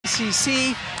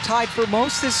ACC, tied for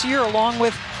most this year, along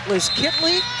with Liz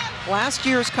Kitley, last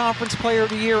year's Conference Player of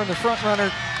the Year and the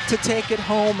frontrunner to take it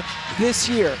home this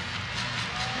year.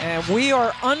 And we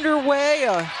are underway.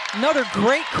 Another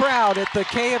great crowd at the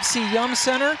KFC Yum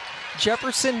Center.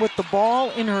 Jefferson with the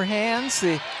ball in her hands,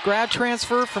 the grad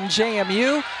transfer from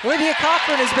JMU. Olivia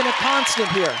Cochran has been a constant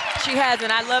here. She has,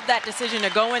 and I love that decision to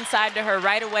go inside to her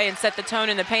right away and set the tone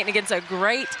in the paint against a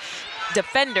great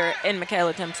defender in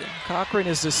Makayla Timpson. Cochran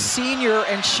is a senior,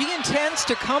 and she intends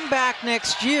to come back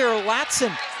next year.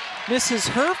 Latson misses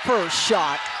her first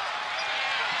shot.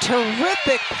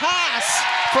 Terrific pass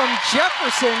from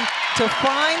Jefferson to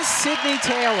find Sydney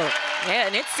Taylor. Yeah,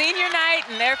 and it's senior night,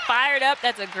 and they're fired up.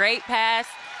 That's a great pass.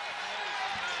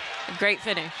 A great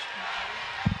finish.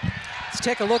 Let's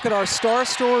take a look at our star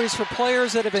stories for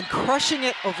players that have been crushing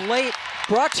it of late.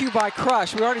 Brought to you by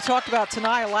Crush. We already talked about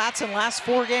Tanaya Latson, last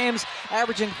 4 games,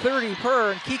 averaging 30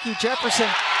 per, and Kiki Jefferson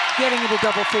getting into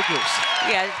double figures.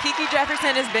 Yeah, Kiki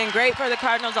Jefferson has been great for the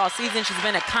Cardinals all season. She's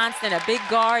been a constant, a big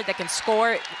guard that can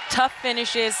score tough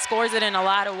finishes, scores it in a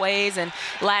lot of ways. And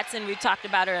Latson, we've talked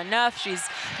about her enough. She's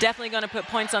definitely going to put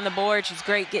points on the board. She's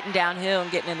great getting downhill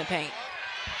and getting in the paint.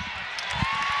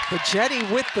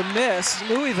 Pagetti with the miss.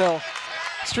 Louisville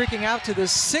streaking out to the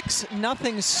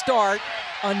 6-0 start.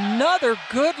 Another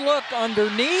good look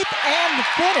underneath, and the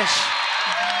finish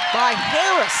by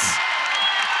Harris.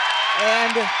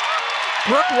 And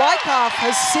Brooke Wyckoff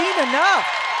has seen enough.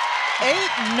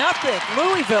 8-0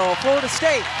 Louisville. Florida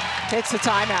State takes the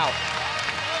timeout.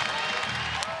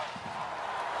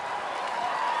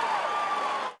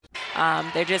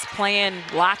 They're just playing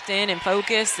locked in and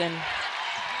focused, and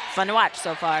fun to watch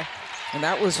so far. And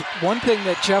that was one thing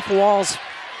that Jeff Walz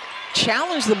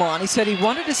challenged them on. He said he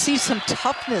wanted to see some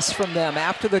toughness from them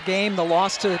after the game, the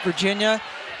loss to Virginia.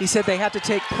 He said they had to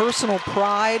take personal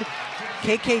pride.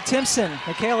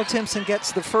 Makayla Timpson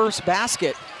gets the first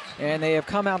basket, and they have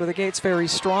come out of the gates very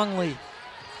strongly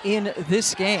in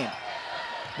this game.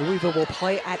 Louisville will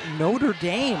play at Notre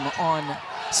Dame on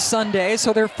Sunday,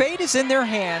 so their fate is in their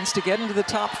hands to get into the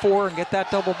top 4 and get that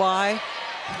double bye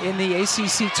in the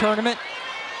ACC tournament.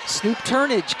 Snoop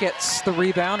Turnage gets the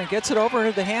rebound and gets it over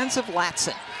into the hands of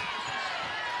Latson.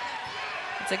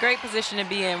 It's a great position to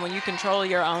be in when you control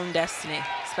your own destiny,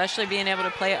 especially being able to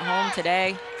play at home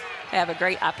today. They have a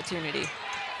great opportunity.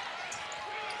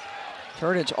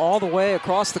 Turnage all the way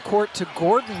across the court to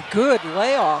Gordon. Good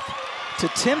layoff to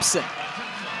Timpson.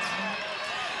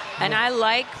 And I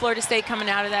like Florida State coming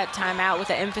out of that timeout with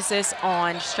an emphasis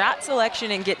on shot selection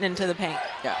and getting into the paint.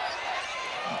 Yeah.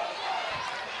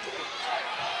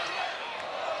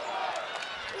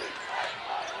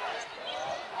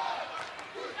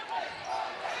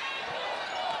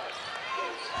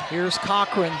 Here's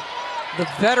Cochran, the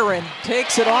veteran,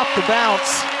 takes it off the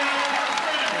bounce.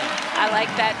 I like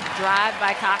that drive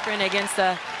by Cochran against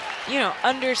a,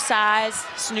 undersized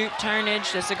Snoop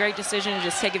Turnage. That's a great decision to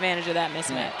just take advantage of that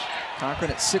mismatch.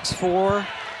 Cochran at 6'4",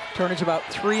 Turnage about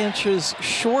 3 inches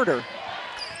shorter.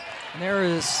 And there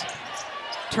is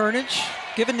Turnage,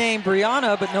 given name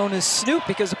Brianna, but known as Snoop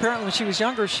because apparently when she was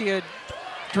younger, she had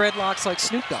dreadlocks like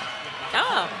Snoop Dogg.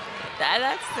 Oh.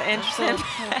 That's interesting.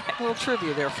 A little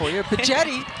trivia there for you.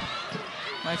 Pagetti,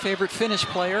 my favorite Finnish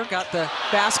player, got the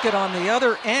basket on the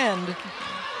other end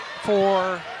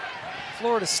for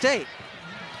Florida State.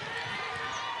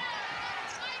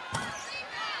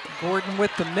 Gordon with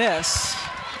the miss.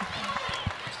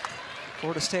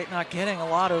 Florida State not getting a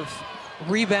lot of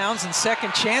rebounds and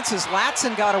second chances.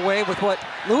 Latson got away with what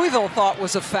Louisville thought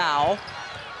was a foul.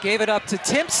 Gave it up to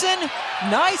Timpson.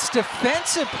 Nice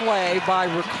defensive play by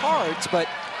Ricards, but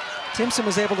Timpson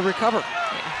was able to recover.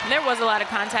 Yeah. There was a lot of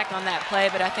contact on that play,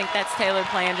 but I think that's Taylor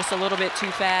playing just a little bit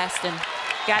too fast, and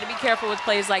got to be careful with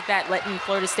plays like that, letting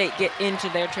Florida State get into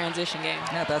their transition game.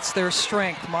 Yeah, that's their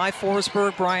strength. Mai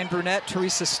Forsberg, Brian Brunette,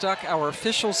 Teresa Stuck, our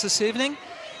officials this evening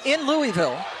in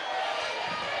Louisville.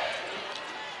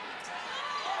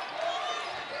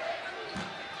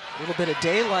 A little bit of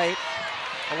daylight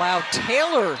allowed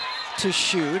Taylor to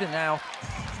shoot, and now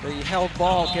the held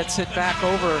ball gets it back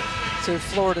over to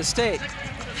Florida State.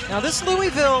 Now this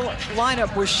Louisville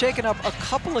lineup was shaken up a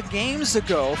couple of games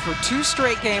ago. For 2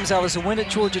 straight games, that was a win at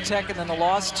Georgia Tech and then the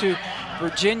loss to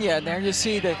Virginia. And there you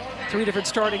see the 3 different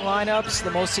starting lineups,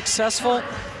 the most successful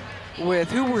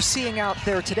with who we're seeing out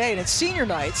there today. And it's senior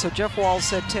night, so Jeff Walz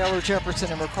said Taylor,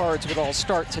 Jefferson, and Ricards would all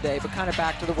start today, but kind of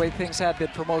back to the way things had been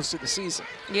for most of the season.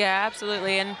 Yeah,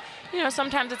 absolutely. And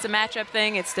sometimes it's a matchup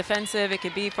thing. It's defensive. It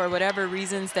could be for whatever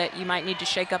reasons that you might need to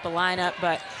shake up a lineup.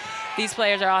 But these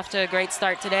players are off to a great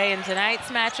start today in tonight's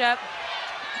matchup.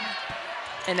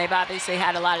 And they've obviously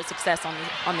had a lot of success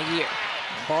on the year.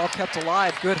 Ball kept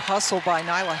alive. Good hustle by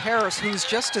Nyla Harris, who's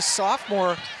just a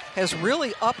sophomore, has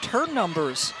really upped her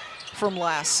numbers from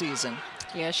last season.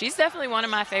 Yeah, she's definitely one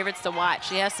of my favorites to watch.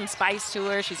 She has some spice to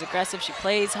her. She's aggressive. She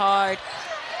plays hard.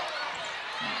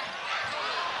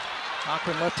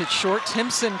 Cochran left it short.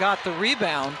 Timpson got the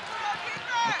rebound.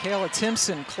 Makayla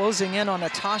Timpson closing in on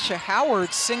Natasha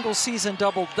Howard's single-season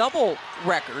double-double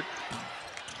record.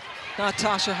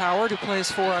 Natasha Howard, who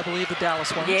plays for, I believe, the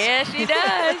Dallas Wings. Yeah, she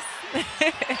does.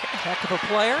 Heck of a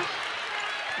player.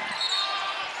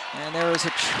 And there is a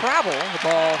travel. The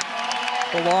ball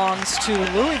belongs to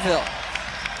Louisville.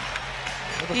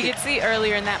 You could see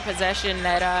earlier in that possession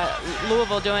that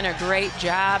Louisville doing a great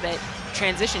job at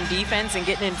transition defense and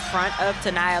getting in front of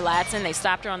Tania Latson. They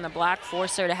stopped her on the block,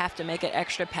 forced her to have to make an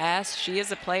extra pass. She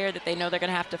is a player that they know they're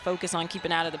going to have to focus on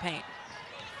keeping out of the paint.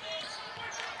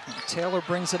 Taylor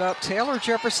brings it up. Taylor,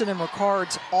 Jefferson, and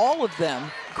Ricards, all of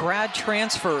them grad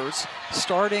transfers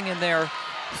starting in their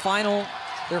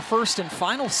first and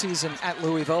final season at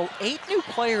Louisville. 8 new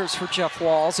players for Jeff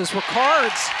Walz as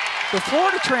Ricards, the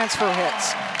Florida transfer,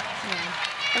 hits. Yeah.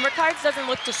 And Ricards doesn't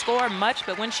look to score much,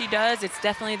 but when she does, it's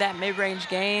definitely that mid-range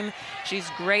game. She's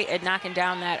great at knocking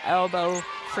down that elbow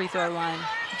free throw line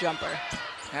jumper.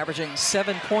 Averaging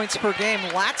 7 points per game.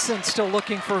 Latson still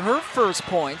looking for her first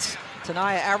points.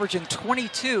 Tania averaging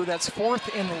 22, that's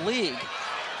 4th in the league.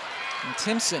 And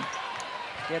Timpson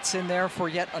gets in there for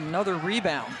yet another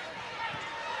rebound.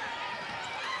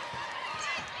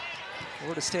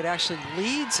 Florida State actually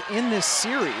leads in this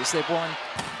series. They've won,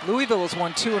 Louisville has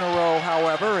won 2 in a row,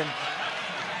 however, and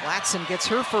Latson gets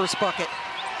her first bucket.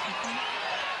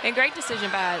 And great decision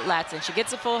by Latson. She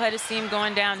gets a full head of steam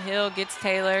going downhill, gets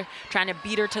Taylor, trying to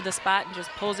beat her to the spot and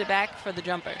just pulls it back for the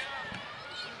jumper.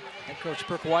 Head coach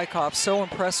Brooke Wyckoff so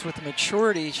impressed with the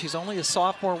maturity. She's only a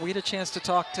sophomore. We had a chance to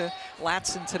talk to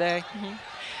Latson today.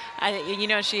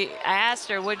 I asked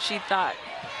her what she thought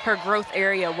her growth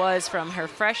area was from her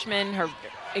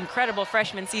incredible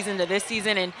freshman season to this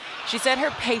season, and she said her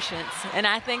patience. And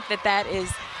I think that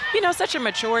is, such a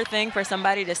mature thing for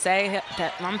somebody to say,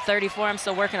 that I'm 34, I'm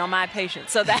still working on my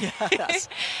patience. So that, yes.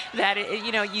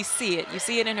 You see it. You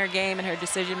see it in her game and her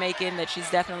decision-making that she's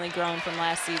definitely grown from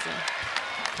last season.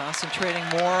 Concentrating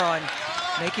more on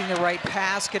making the right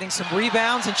pass, getting some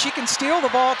rebounds, and she can steal the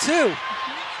ball too.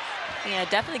 Yeah,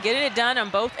 definitely getting it done on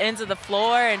both ends of the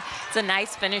floor, and it's a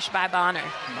nice finish by Bonner.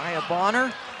 Maya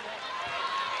Bonner.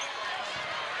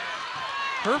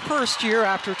 Her first year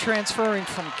after transferring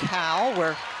from Cal,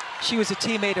 where she was a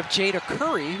teammate of Jada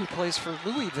Curry, who plays for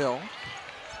Louisville.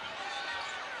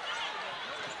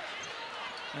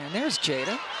 And there's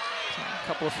Jada. A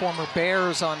couple of former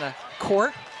Bears on the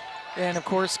court. And of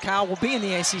course, Cal will be in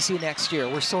the ACC next year.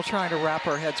 We're still trying to wrap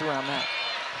our heads around that.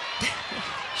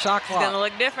 Shot clock. It's gonna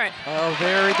look different. Oh,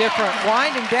 very different.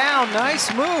 Winding down,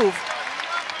 nice move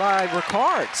by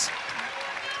Ricards.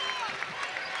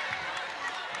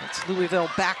 It's Louisville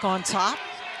back on top.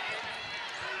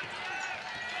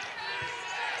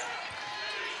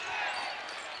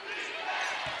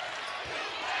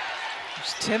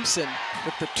 There's Timpson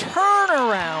with the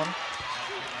turnaround.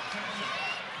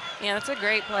 Yeah, that's a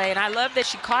great play, and I love that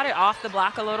she caught it off the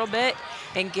block a little bit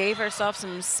and gave herself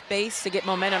some space to get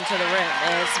momentum to the rim.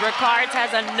 As Ricards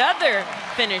has another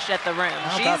finish at the rim.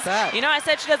 How about that? I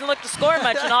said she doesn't look to score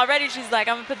much, and already she's like,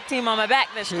 I'm gonna put the team on my back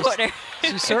this quarter.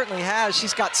 She certainly has.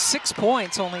 She's got 6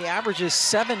 points, only averages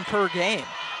 7 per game.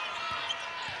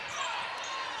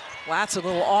 Latson, a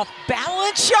little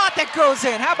off-balance shot that goes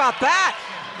in. How about that?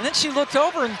 And then she looked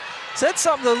over and said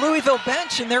something to the Louisville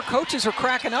bench, and their coaches are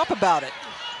cracking up about it.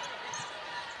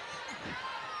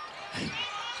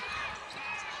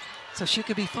 So she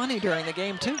could be funny during the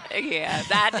game, too. Yeah,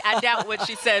 I doubt what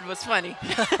she said was funny.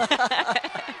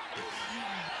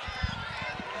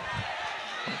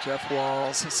 Jeff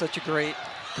Walz has such a great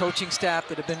coaching staff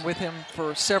that have been with him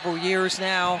for several years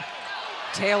now.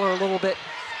 Taylor a little bit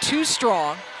too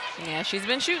strong. Yeah, she's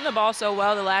been shooting the ball so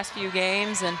well the last few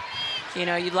games, and,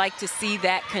 you'd like to see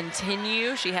that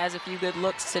continue. She has a few good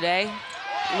looks today.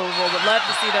 Louisville would love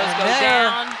to see those go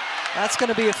down. That's going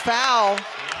to be a foul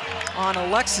on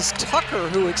Alexis Tucker,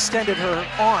 who extended her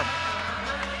arm.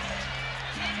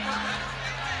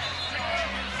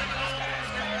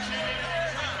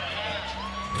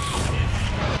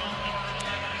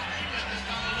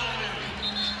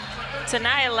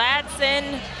 Tania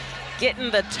Latson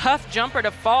getting the tough jumper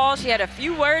to fall. She had a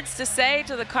few words to say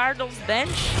to the Cardinals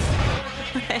bench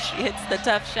as she hits the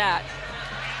tough shot.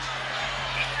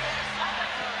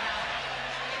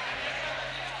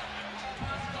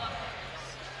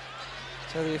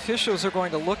 So the officials are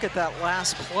going to look at that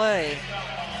last play.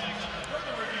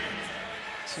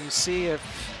 to see if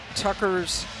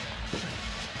Tucker's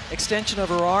extension of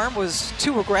her arm was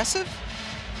too aggressive.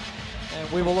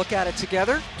 And we will look at it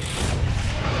together.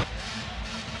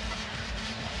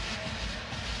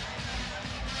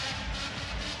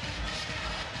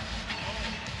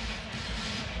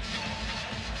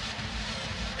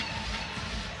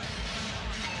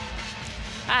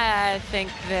 I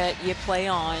think that you play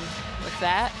on with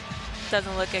that.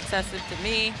 Doesn't look excessive to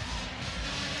me.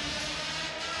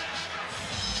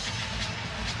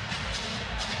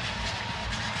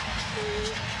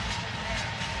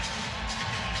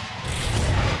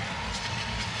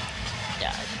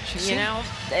 Yeah, you know,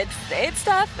 it's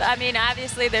tough. I mean,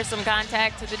 obviously there's some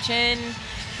contact to the chin,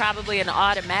 probably an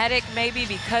automatic maybe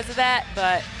because of that,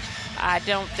 but I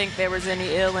don't think there was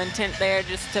any ill intent there,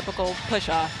 just typical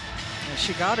push-off.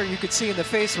 She got her, you could see, in the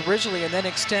face originally and then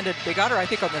extended. They got her, I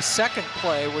think, on the second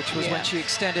play, which was when she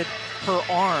extended her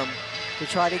arm to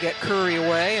try to get Curry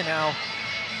away, and now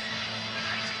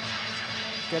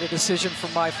get a decision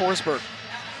from Mai Forsberg.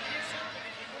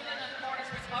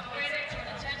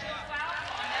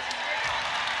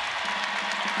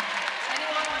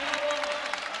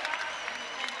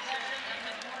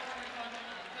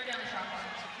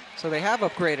 So they have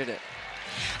upgraded it.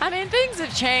 I mean, things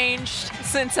have changed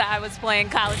since I was playing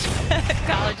college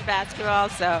basketball,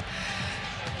 so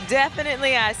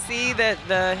definitely I see that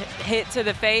the hit to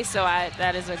the face, so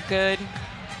that is a good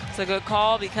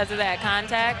call because of that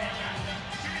contact.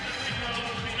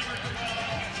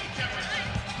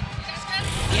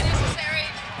 If necessary,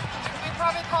 we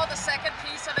probably call the second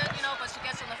piece of it, you know, but she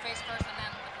gets on the face first and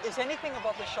then. Is anything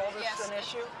above the shoulders an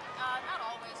issue? Not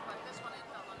always, but this one is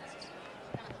not unnecessary.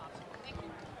 Kind of pops. Thank you.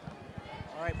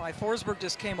 All right, Mai Forsberg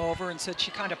just came over and said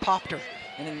she kind of popped her,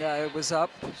 and it was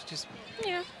up, just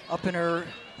up in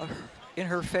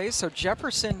her face. So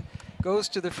Jefferson goes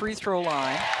to the free throw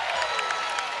line.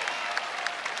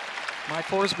 Mai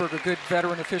Forsberg, a good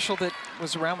veteran official that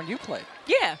was around when you played.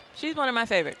 Yeah, she's one of my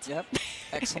favorites. Yep,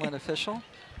 excellent official.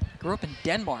 Grew up in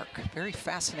Denmark. Very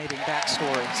fascinating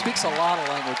backstory. Speaks a lot of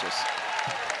languages.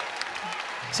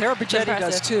 Sarah Bigetti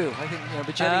does too. I think, you know,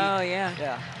 Bigetti. Oh yeah.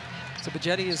 Yeah. So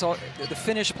Bigetti is the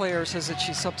Finnish player says that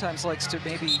she sometimes likes to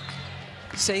maybe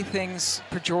say things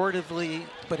pejoratively,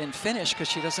 but in Finnish, because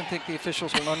she doesn't think the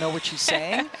officials will not know what she's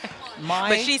saying.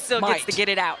 But she still gets to get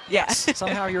it out. Yes.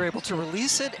 Somehow you're able to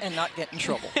release it and not get in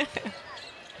trouble.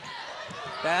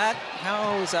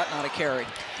 How is that not a carry?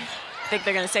 I think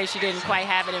they're going to say she didn't quite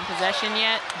have it in possession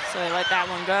yet, so they let that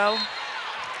one go.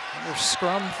 Another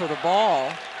scrum for the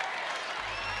ball.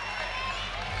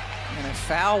 And a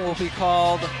foul will be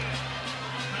called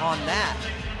on that.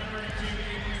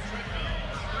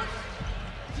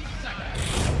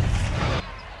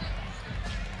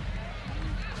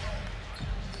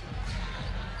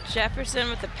 Jefferson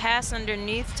with the pass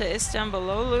underneath to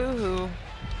Istanbuloglu, who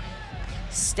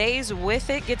stays with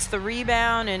it, gets the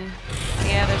rebound, and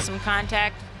yeah, there's some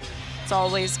contact. It's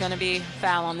always going to be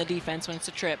foul on the defense when it's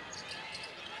a trip.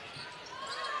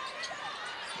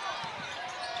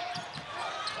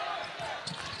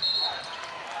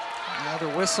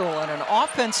 Another whistle and an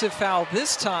offensive foul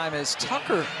this time as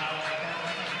Tucker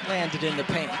landed in the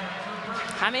paint.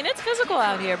 I mean, it's physical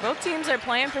out here. Both teams are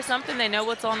playing for something. They know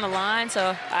what's on the line,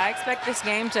 so I expect this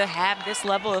game to have this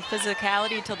level of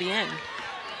physicality till the end.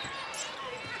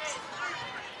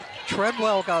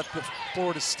 Treadwell got the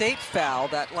Florida State foul.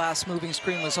 That last moving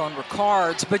screen was on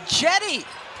Ricard's. Bigetti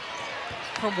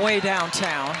from way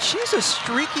downtown. She's a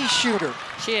streaky shooter.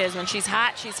 She is. When she's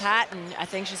hot, and I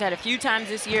think she's had a few times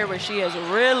this year where she has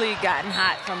really gotten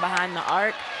hot from behind the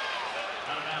arc.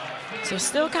 So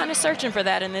still kind of searching for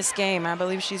that in this game. I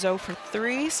believe she's 0 for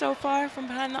 3 so far from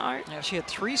behind the arc. Yeah, she had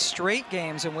 3 straight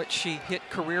games in which she hit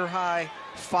career-high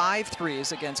 5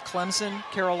 threes against Clemson,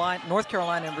 North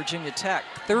Carolina, and Virginia Tech.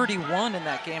 31 in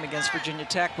that game against Virginia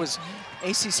Tech was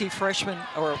ACC freshman,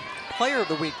 or player of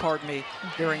the week, pardon me,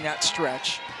 during that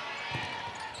stretch.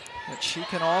 But she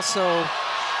can also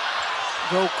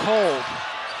go cold.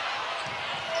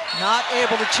 Not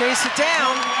able to chase it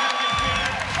down.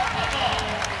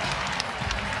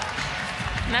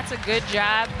 And that's a good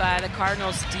job by the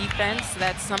Cardinals defense.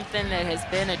 That's something that has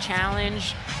been a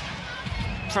challenge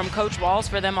from Coach Walls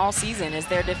for them all season, is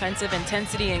their defensive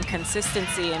intensity and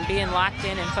consistency and being locked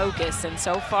in and focused. And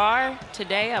so far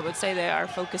today, I would say they are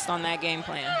focused on that game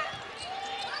plan.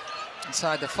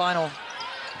 Inside the final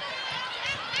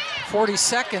 40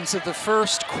 seconds of the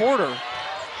first quarter.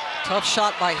 Tough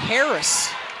shot by Harris,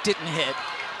 didn't hit.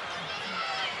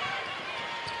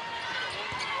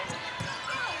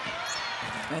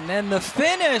 And then the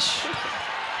finish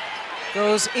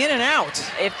goes in and out.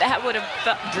 If that would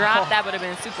have dropped, that would have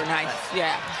been super nice.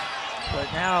 Yeah.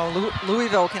 But now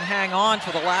Louisville can hang on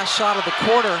for the last shot of the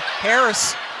quarter.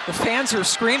 Harris, the fans are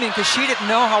screaming because she didn't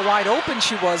know how wide open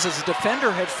she was as a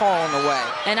defender had fallen away.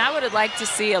 And I would have liked to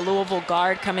see a Louisville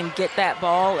guard come and get that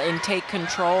ball and take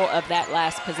control of that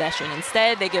last possession.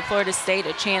 Instead, they give Florida State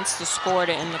a chance to score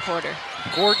to end the quarter.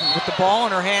 Gordon with the ball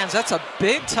in her hands. That's a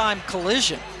big-time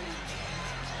collision.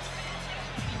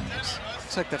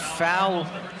 Looks like the foul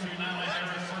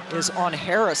is on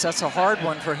Harris. That's a hard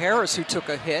one for Harris, who took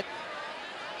a hit.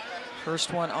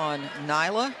 First one on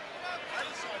Nyla.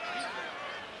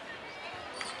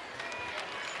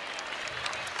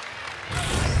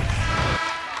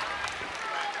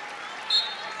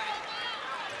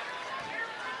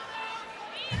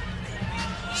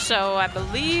 So I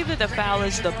believe the foul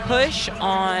is the push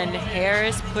on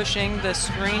Harris, pushing the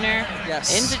screener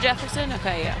into Jefferson.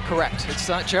 Okay, yeah. Correct. It's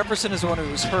not Jefferson is the one who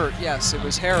was hurt. Yes, it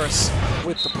was Harris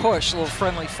with the push. A little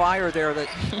friendly fire there that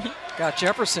got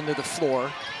Jefferson to the floor.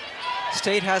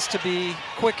 State has to be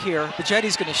quick here.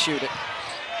 Bajetti's going to shoot it.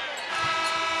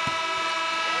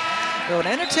 So an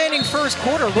entertaining first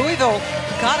quarter. Louisville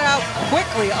got out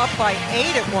quickly, up by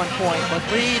 8 at one point, but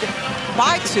lead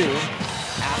by 2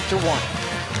 after 1.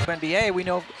 WNBA, we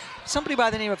know somebody by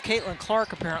the name of Caitlin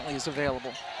Clark apparently is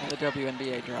available in the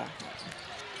WNBA draft.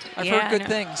 I've heard good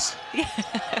things.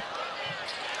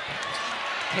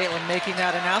 Caitlin making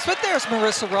that announcement. There's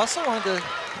Marissa Russell, one of the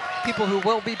people who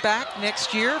will be back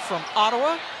next year from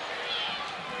Ottawa,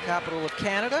 capital of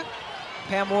Canada.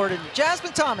 Pam Ward and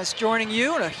Jasmine Thomas joining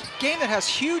you in a game that has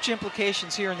huge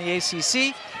implications here in the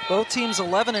ACC. Both teams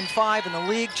 11-5 in the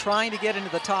league, trying to get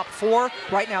into the top 4.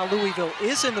 Right now, Louisville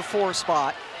is in the 4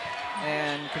 spot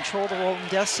and control the Rolling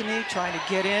Destiny, trying to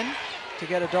get in to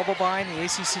get a double bye in the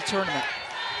ACC tournament.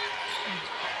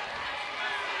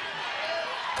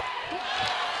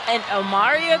 And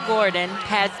Omaria Gordon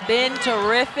has been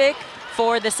terrific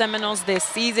for the Seminoles this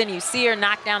season. You see her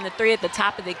knock down the 3 at the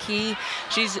top of the key.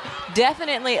 She's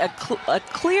definitely a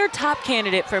clear top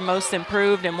candidate for most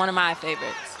improved and one of my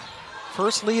favorites.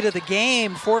 First lead of the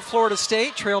game for Florida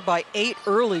State, trailed by 8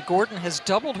 early. Gordon has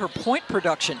doubled her point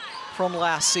production from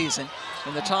last season,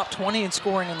 in the top 20 in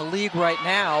scoring in the league right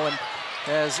now, and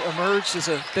has emerged as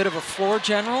a bit of a floor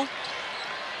general.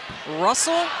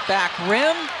 Russell, back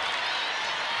rim.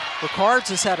 Ricards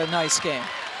has had a nice game.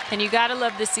 And you gotta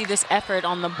love to see this effort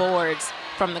on the boards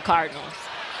from the Cardinals.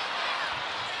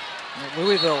 And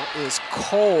Louisville is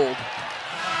cold.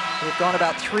 We've gone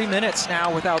about 3 minutes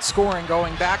now without scoring,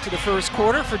 going back to the first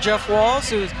quarter for Jeff Walls,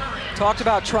 who's talked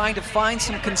about trying to find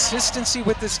some consistency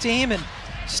with this team and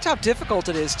just how difficult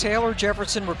it is. Taylor,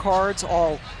 Jefferson, Ricards,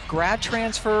 all grad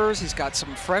transfers. He's got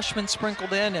some freshmen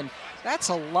sprinkled in, and that's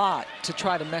a lot to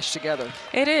try to mesh together.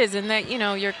 It is, and that, you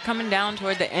know, you're coming down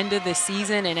toward the end of the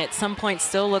season, and at some point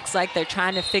still looks like they're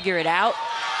trying to figure it out.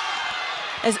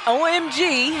 As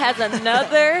OMG has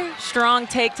another strong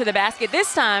take to the basket.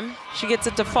 This time, she gets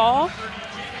it to fall.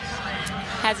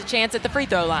 Has a chance at the free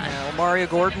throw line. Yeah, Omaria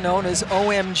Gordon, known as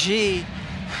OMG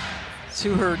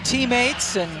to her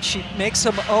teammates, and she makes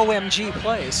some OMG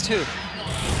plays, too.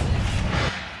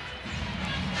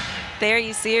 There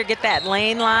you see her get that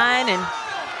lane line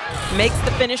and makes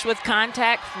the finish with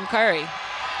contact from Curry.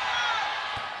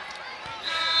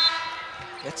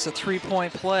 It's a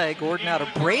 3-point play. Gordon out of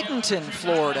Bradenton,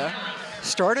 Florida.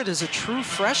 Started as a true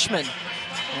freshman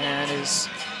and has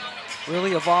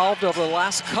really evolved over the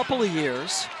last couple of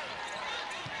years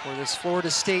for this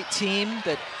Florida State team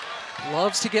that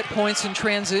loves to get points in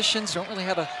transitions. Don't really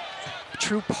have a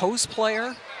true post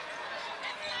player.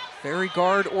 Very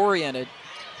guard oriented.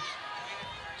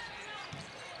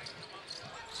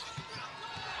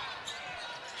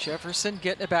 Jefferson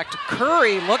getting it back to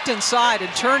Curry, looked inside,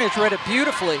 and Turnage read it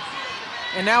beautifully.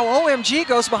 And now OMG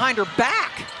goes behind her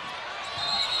back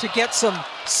to get some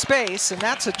space, and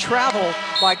that's a travel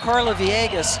by Carla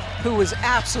Villegas, who was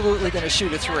absolutely going to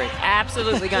shoot a 3.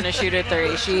 Absolutely going to shoot a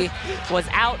 3. She was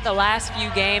out the last few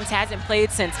games, hasn't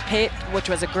played since Pitt, which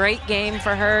was a great game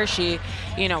for her. She,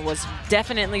 you know, was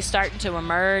definitely starting to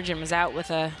emerge and was out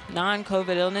with a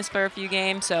non-COVID illness for a few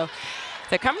games. So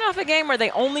they're coming off a game where they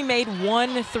only made 1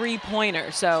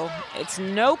 3-pointer, so it's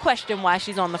no question why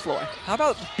she's on the floor. How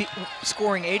about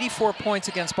scoring 84 points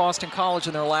against Boston College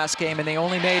in their last game, and they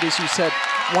only made, as you said,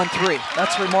 1 3.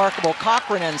 That's remarkable.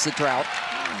 Cochran ends the drought.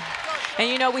 And,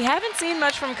 you know, we haven't seen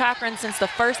much from Cochran since the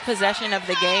first possession of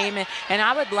the game, and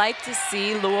I would like to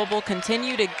see Louisville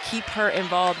continue to keep her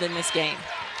involved in this game.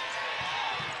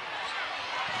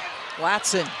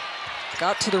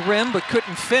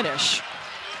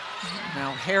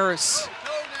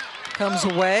 comes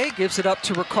away, gives it up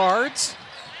to Ricards.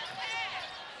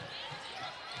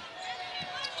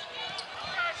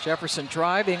 Jefferson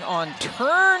driving on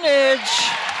turnage.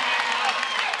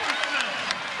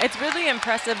 It's really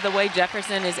impressive the way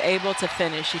Jefferson is able to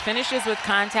finish. She finishes with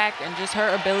contact, and just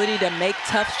her ability to make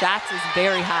tough shots is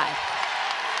very high.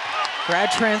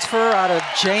 Grad transfer out of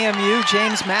JMU,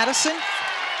 James Madison.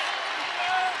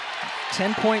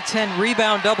 10-point-10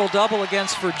 rebound double-double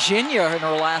against Virginia in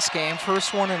her last game.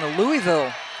 First one in a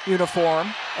Louisville uniform.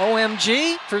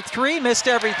 OMG for three, missed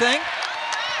everything.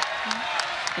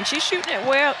 And she's shooting it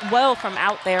well from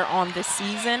out there on this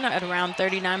season at around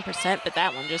 39%, but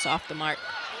that one just off the mark.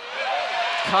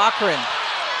 Cochran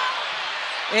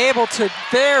able to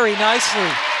very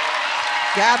nicely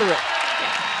gather it.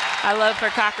 I love for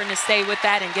Cochran to stay with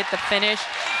that and get the finish.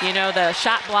 You know, the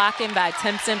shot blocking by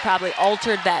Timpson probably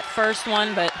altered that first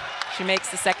one, but she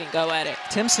makes the second go at it.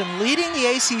 Timpson leading the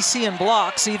ACC in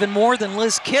blocks even more than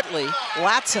Liz Kitley.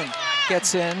 Latson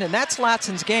gets in, and that's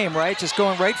Latson's game, right? Just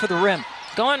going right for the rim.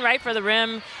 Going right for the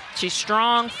rim. She's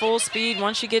strong, full speed.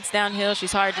 Once she gets downhill,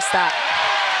 she's hard to stop.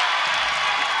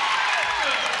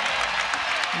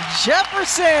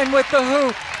 Jefferson with the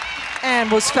hoop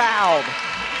and was fouled.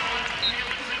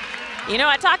 You know,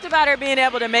 I talked about her being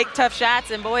able to make tough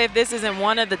shots, and boy, if this isn't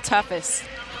one of the toughest.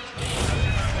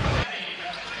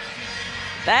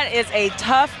 That is a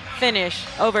tough finish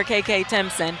over KK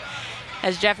Timpson,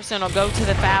 as Jefferson will go to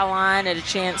the foul line at a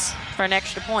chance for an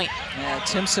extra point. Yeah,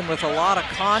 Timpson with a lot of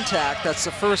contact. That's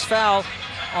the first foul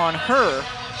on her.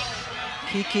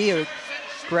 Kiki, a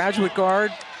graduate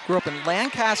guard, grew up in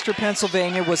Lancaster,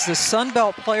 Pennsylvania, was the Sun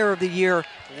Belt Player of the Year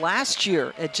last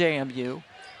year at JMU.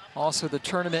 Also the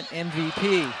tournament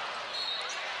MVP.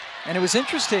 And it was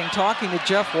interesting talking to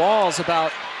Jeff Walls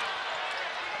about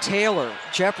Taylor,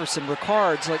 Jefferson,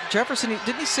 Ricards. Like Jefferson,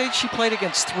 didn't he say she played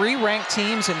against 3 ranked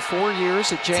teams in 4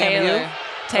 years at JMU?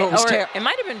 Taylor. It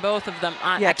might have been both of them.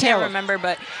 Yeah, I can't remember,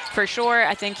 but for sure,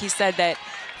 I think he said that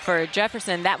for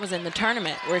Jefferson, that was in the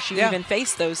tournament where she even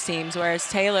faced those teams, whereas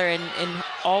Taylor, in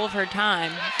all of her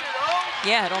time,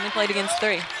 had only played against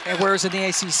 3. And whereas in the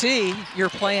ACC, you're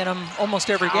playing them almost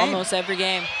every game. Almost every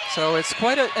game. So it's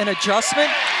quite an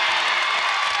adjustment.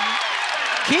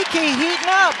 Kiki heating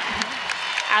up.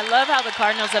 I love how the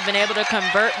Cardinals have been able to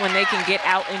convert when they can get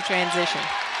out in transition.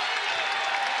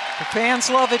 The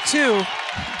fans love it too.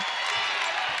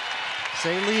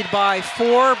 They lead by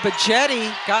 4.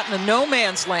 Bajetti got in the no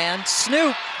man's land.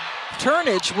 Snoop,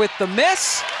 turnage with the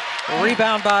miss. A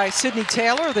rebound by Sydney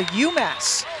Taylor, the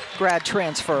UMass grad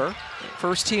transfer.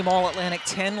 First team All-Atlantic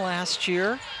 10 last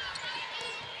year.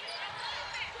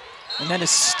 And then is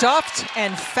stuffed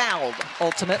and fouled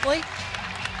ultimately.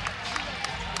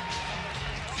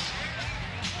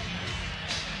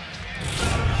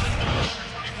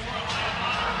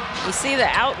 You see the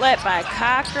outlet by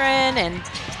Cochran, and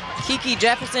Kiki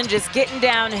Jefferson just getting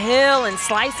downhill and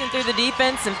slicing through the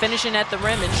defense and finishing at the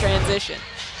rim in transition.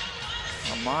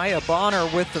 Amaya Bonner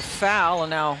with the foul, and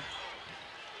now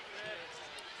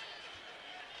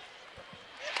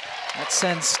that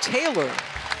sends Taylor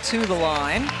to the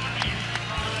line.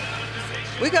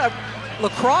 We got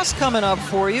lacrosse coming up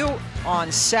for you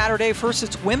on Saturday. First,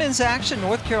 it's women's action.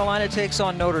 North Carolina takes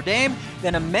on Notre Dame.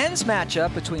 Then a men's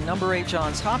matchup between number 8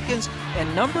 Johns Hopkins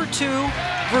and number 2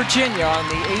 Virginia on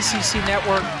the ACC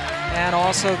network and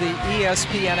also the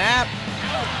ESPN app.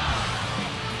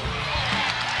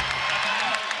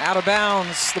 Out of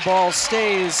bounds, the ball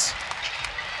stays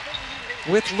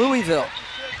with Louisville.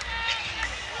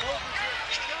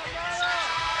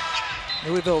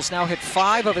 Louisville's now hit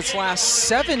 5 of its last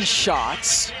 7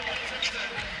 shots.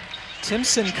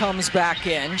 Timpson comes back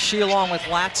in. She, along with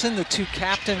Latson, the 2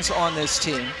 captains on this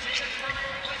team.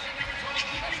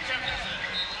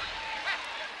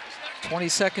 20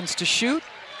 seconds to shoot.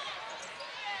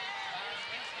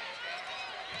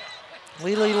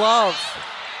 Lily Love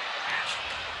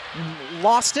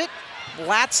lost it.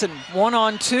 Latson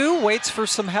 1-on-2, waits for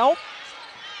some help.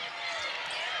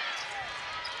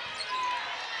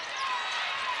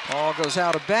 Ball goes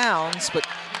out of bounds, but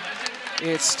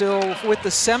it's still with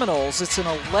the Seminoles. It's an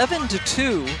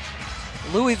 11-2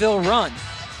 Louisville run.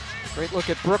 Great look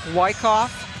at Brooke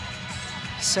Wyckoff.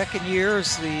 Second year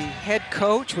as the head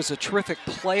coach, was a terrific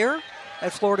player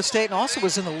at Florida State and also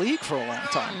was in the league for a long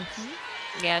time.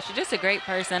 Yeah, she's just a great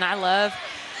person. I love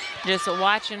just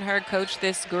watching her coach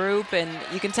this group, and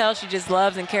you can tell she just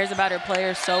loves and cares about her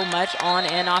players so much on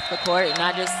and off the court, and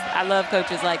I love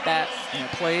coaches like that. And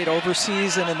played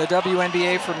overseas and in the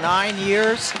WNBA for 9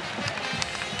 years.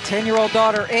 10-year-old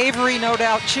daughter Avery, no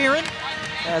doubt, cheering.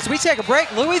 As we take a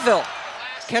break, Louisville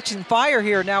catching fire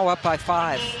here, now up by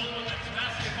 5.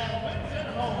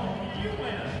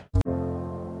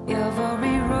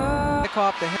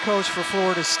 Wyckoff, the head coach for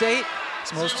Florida State.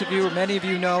 As most of you, or many of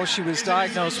you know, she was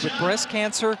diagnosed with breast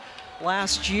cancer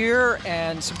last year.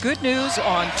 And some good news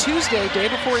on Tuesday, day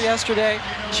before yesterday,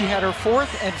 she had her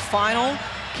 4th and final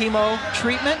chemo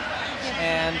treatment.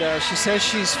 And she says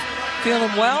she's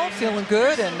feeling well, feeling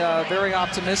good, and very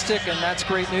optimistic, and that's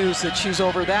great news that she's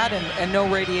over that and no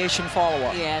radiation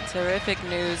follow-up. Yeah, terrific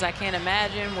news. I can't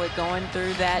imagine what going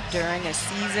through that during a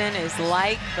season is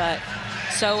like, but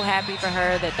so happy for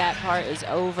her that that part is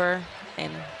over,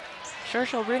 and sure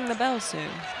she'll ring the bell soon.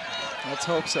 Let's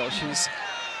hope so. She's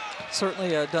certainly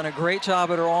done a great job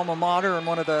at her alma mater, and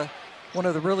one of the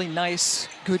really nice,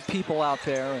 good people out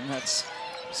there, and that's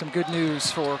some good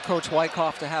news for Coach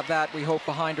Wyckoff to have that, we hope,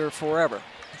 behind her forever.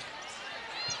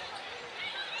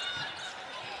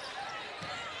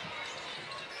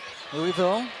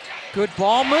 Louisville, good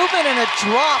ball movement, and it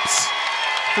drops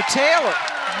for Taylor.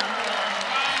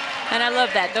 And I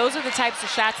love that. Those are the types of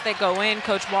shots that go in.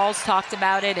 Coach Walls talked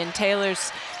about it, and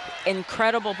Taylor's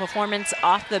incredible performance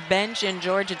off the bench in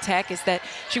Georgia Tech is that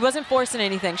she wasn't forcing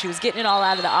anything. She was getting it all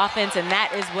out of the offense, and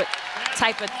that is what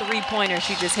type of three-pointer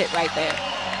she just hit right there.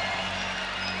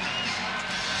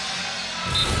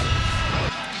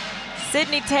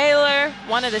 Sydney Taylor,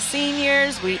 one of the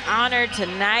seniors we honored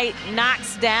tonight,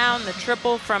 knocks down the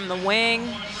triple from the wing.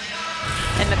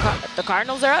 And the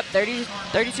Cardinals are up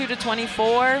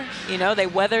 32-24. You know, they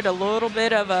weathered a little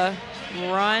bit of a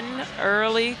run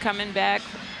early coming back.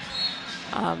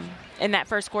 In that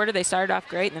first quarter, they started off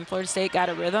great, and then Florida State got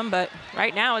a rhythm. But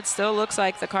right now, it still looks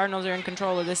like the Cardinals are in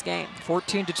control of this game.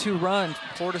 14-2 run.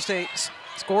 Florida State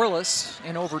scoreless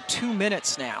in over 2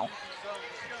 minutes now.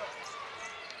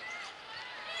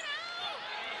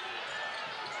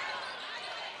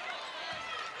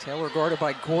 Taylor guarded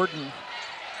by Gordon.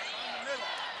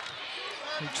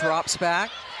 He drops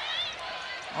back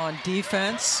on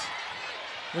defense.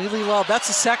 Lily Love, that's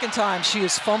the second time she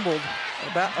has fumbled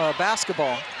a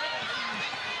basketball.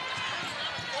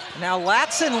 Now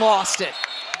Latson lost it.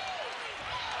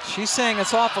 She's saying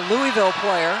it's off a Louisville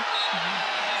player.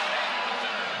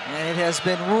 And it has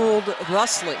been ruled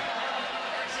thusly.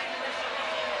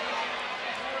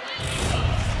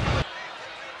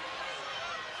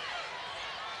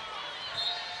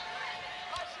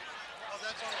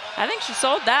 I think she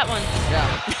sold that one.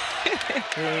 Yeah.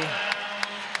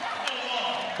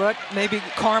 But maybe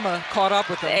karma caught up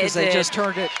with them because they just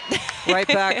turned it right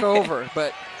back over.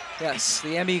 But yes,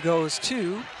 the Emmy goes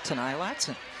to Tanai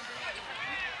Latson.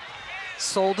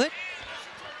 Sold it.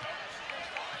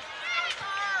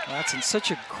 Latson's such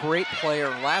a great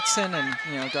player. Latson and,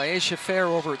 you know, Daisha Fair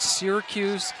over at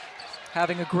Syracuse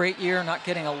having a great year, not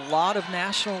getting a lot of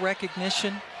national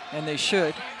recognition, and they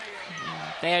should.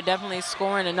 They are definitely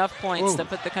scoring enough points to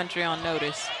put the country on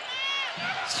notice.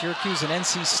 Syracuse and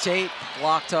NC State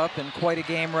locked up in quite a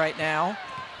game right now.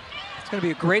 It's going to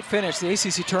be a great finish. The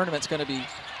ACC tournament's going to be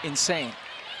insane.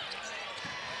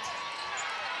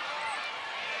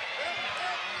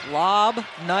 Lob,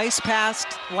 nice pass,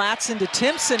 Latson to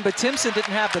Timpson, but Timpson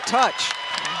didn't have the touch.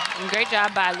 And great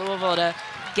job by Louisville to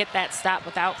get that stop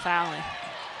without fouling.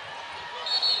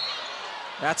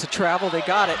 That's a travel, they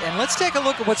got it. And let's take a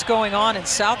look at what's going on in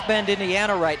South Bend,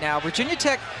 Indiana right now. Virginia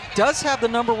Tech does have the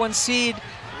 #1 seed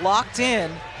locked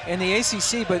in the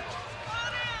ACC, but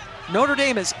Notre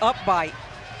Dame is up by,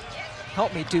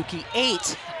 help me Dookie,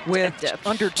 8 with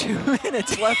under 2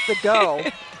 minutes left to go.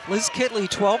 Liz Kitley,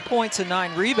 12 points and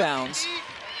 9 rebounds.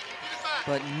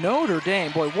 But Notre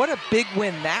Dame, boy, what a big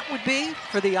win that would be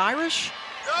for the Irish.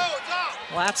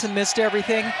 Latson missed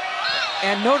everything.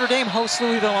 And Notre Dame hosts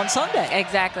Louisville on Sunday.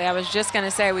 Exactly. I was just going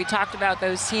to say, we talked about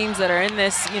those teams that are in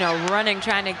this, you know, running,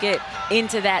 trying to get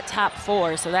into that top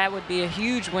 4. So that would be a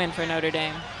huge win for Notre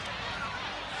Dame.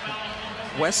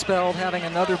 Westbeld having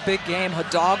another big game.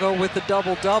 Hidalgo with the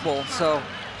double-double. So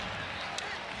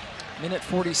minute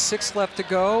 46 left to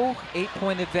go.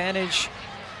 8-point advantage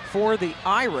for the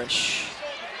Irish.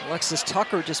 Alexis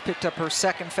Tucker just picked up her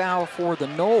second foul for the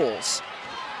Noles.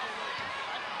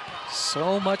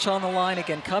 So much on the line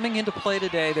again. Coming into play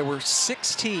today, there were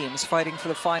 6 teams fighting for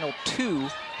the final 2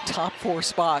 top 4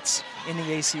 spots in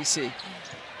the ACC.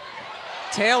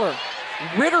 Taylor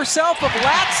rid herself of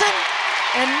Latson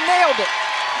and nailed it.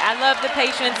 I love the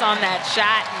patience on that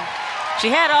shot. And she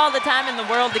had all the time in the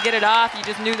world to get it off. You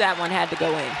just knew that one had to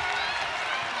go in.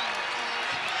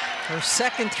 Her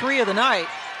second 3 of the night.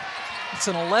 It's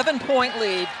an 11-point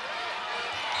lead.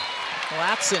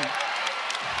 Latson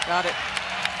got it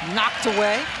knocked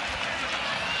away.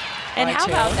 And how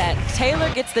about that? Taylor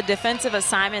gets the defensive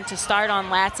assignment to start on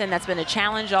Latson. That's been a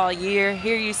challenge all year.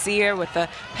 Here you see her with the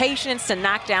patience to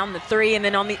knock down the three. And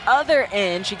then on the other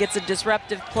end, she gets a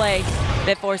disruptive play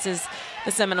that forces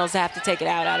the Seminoles to have to take it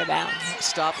out of bounds.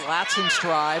 Stop Latson's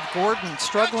drive. Gordon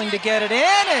struggling to get it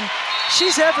in, and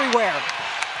she's everywhere.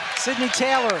 Sydney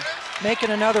Taylor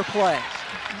making another play.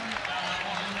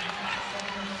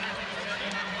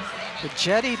 The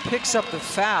Jetty picks up the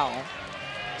foul.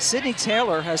 Sydney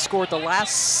Taylor has scored the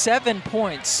last 7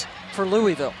 points for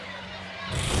Louisville.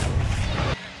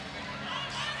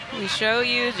 We show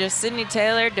you just Sydney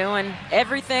Taylor doing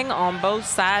everything on both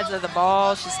sides of the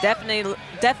ball. She's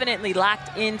definitely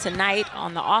locked in tonight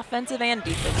on the offensive and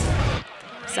defensive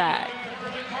side.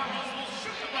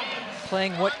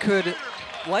 Playing what could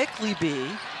likely be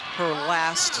her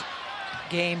last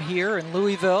game here in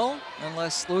Louisville,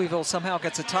 unless Louisville somehow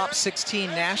gets a top 16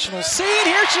 national seed.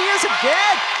 Here she is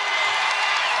again.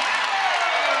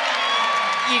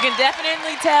 You can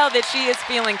definitely tell that she is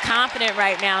feeling confident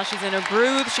right now. She's in a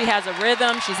groove. She has a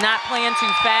rhythm. She's not playing too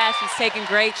fast. She's taking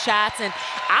great shots. And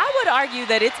I would argue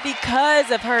that it's because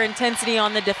of her intensity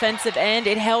on the defensive end.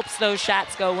 It helps those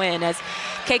shots go in, as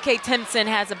Makayla Timpson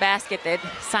has a basket that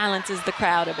silences the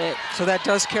crowd a bit. So that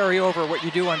does carry over what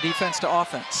you do on defense to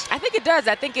offense. I think it does.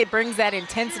 I think it brings that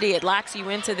intensity. It locks you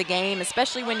into the game,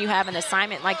 especially when you have an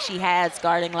assignment like she has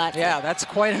guarding Latson. Yeah, that's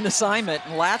quite an assignment.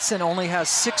 Latson only has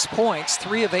 6 points,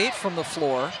 3 of 8 from the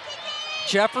floor.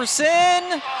 Jefferson,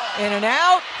 in and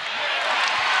out.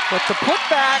 But the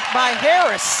putback by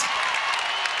Harris.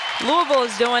 Louisville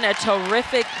is doing a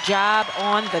terrific job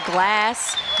on the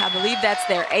glass. I believe that's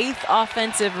their 8th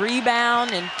offensive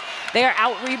rebound, and they are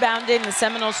out-rebounding the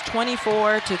Seminoles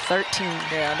 24-13.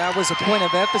 Yeah, and that was a point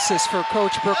of emphasis for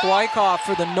Coach Brooke Wyckoff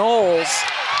for the Noles.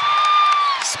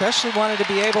 Especially wanted to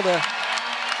be able to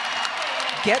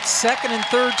get second and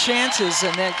third chances,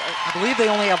 and then I believe they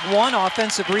only have 1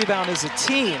 offensive rebound as a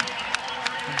team.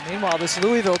 And meanwhile, this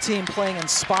Louisville team playing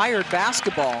inspired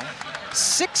basketball.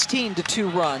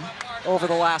 16-2 run over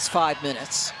the last 5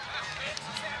 minutes.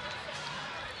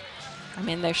 I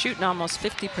mean, they're shooting almost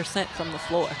 50% from the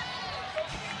floor.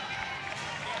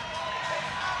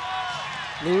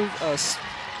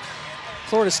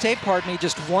 Florida State, pardon me,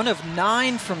 just 1 of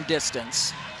 9 from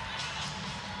distance.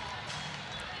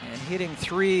 And hitting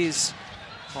threes,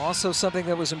 also something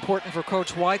that was important for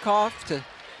Coach Wyckoff to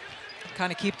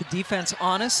kind of keep the defense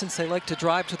honest, since they like to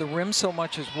drive to the rim so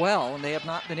much as well, and they have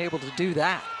not been able to do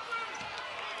that.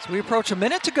 So we approach a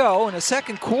minute to go in a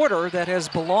second quarter that has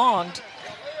belonged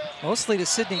mostly to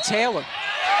Sydney Taylor.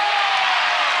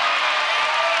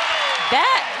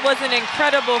 That was an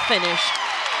incredible finish.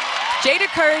 Jada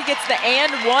Curry gets the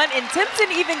and 1, and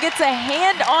Timpson even gets a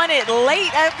hand on it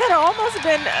late. That could have almost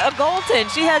been a goaltend.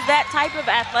 She has that type of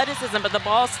athleticism, but the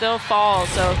ball still falls.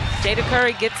 So Jada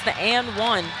Curry gets the and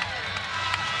 1.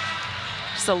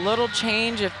 Just a little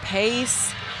change of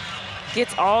pace.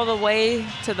 Gets all the way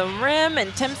to the rim,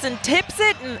 and Timpson tips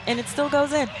it, and it still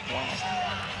goes in.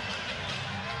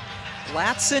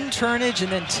 Latson, Turnage,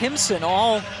 and then Timpson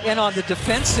all in on the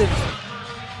defensive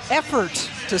effort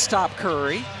to stop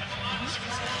Curry.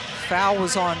 Foul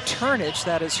was on Turnage.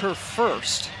 That is her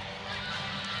first.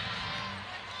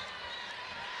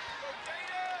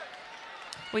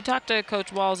 We talked to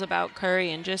Coach Walls about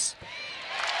Curry and just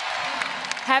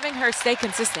having her stay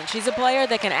consistent. She's a player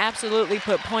that can absolutely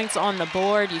put points on the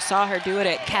board. You saw her do it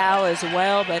at Cal as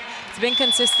well, but it's been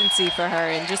consistency for her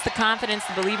and just the confidence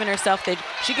to believe in herself that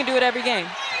she can do it every game.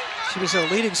 She was their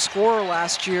leading scorer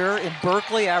last year in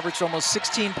Berkeley, averaged almost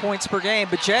 16 points per game,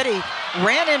 but Jetty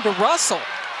ran into Russell.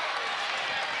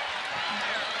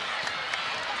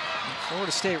 And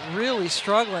Florida State really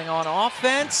struggling on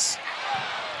offense.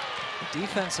 The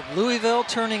defense of Louisville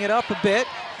turning it up a bit.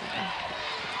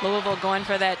 Louisville going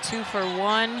for that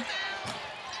 2-for-1.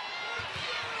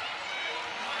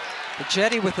 The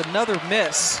Jetty with another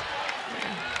miss.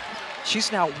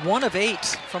 She's now 1 of 8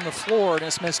 from the floor and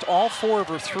has missed all 4 of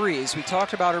her threes. We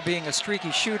talked about her being a streaky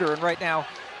shooter, and right now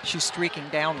she's streaking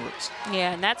downwards.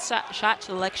 Yeah, and that shot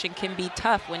selection can be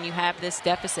tough when you have this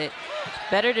deficit.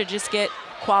 Better to just get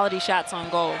quality shots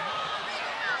on goal.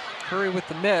 Curry with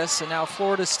the miss, and now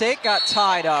Florida State got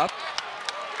tied up.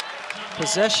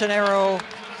 Possession arrow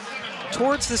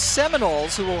towards the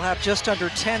Seminoles, who will have just under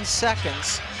 10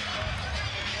 seconds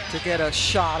to get a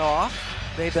shot off.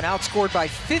 They've been outscored by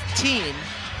 15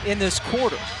 in this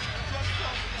quarter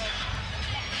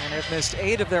and have missed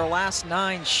 8 of their last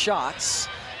 9 shots,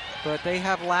 but they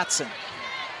have Latson.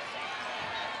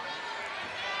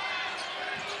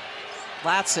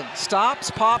 Latson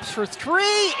stops, pops for 3,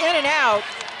 in and out.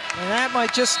 And that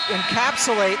might just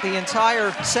encapsulate the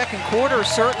entire second quarter,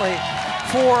 certainly,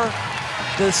 for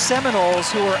the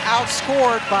Seminoles, who were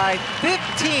outscored by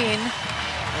 15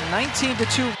 and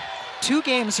 19-2 2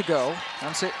 games ago.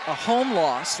 That's a home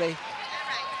loss. They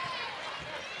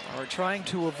are trying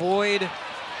to avoid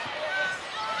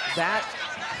that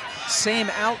same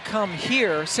outcome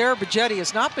here. Sarah Bigetti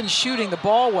has not been shooting the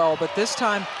ball well, but this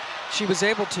time she was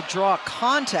able to draw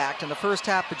contact. In the first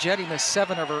half, Bigetti missed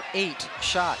 7 of her 8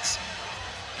 shots.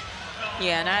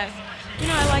 Yeah, and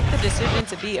I like the decision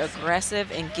to be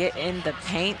aggressive and get in the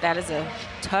paint. That is a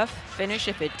tough finish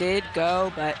if it did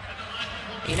go, but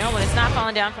you know, when it's not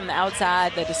falling down from the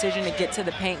outside, the decision to get to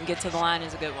the paint and get to the line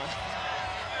is a good one.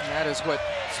 And that is what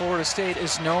Florida State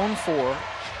is known for.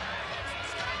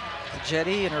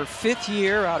 Bigetti in her 5th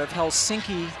year out of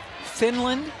Helsinki,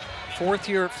 Finland. 4th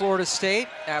year at Florida State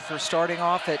after starting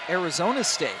off at Arizona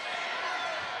State.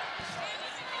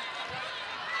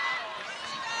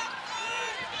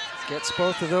 Gets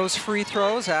both of those free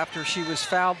throws after she was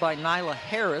fouled by Nyla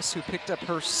Harris, who picked up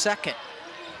her 2nd.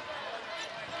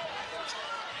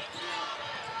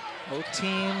 Both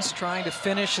teams trying to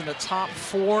finish in the top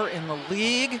 4 in the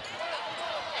league.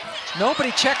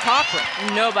 Nobody checked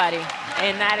Cochran. Nobody.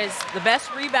 And that is the best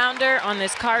rebounder on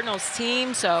this Cardinals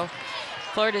team. So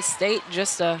Florida State,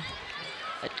 just a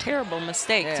terrible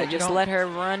mistake to just let her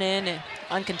run in and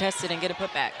uncontested and get a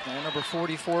putback. And number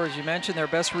 44, as you mentioned, their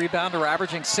best rebounder,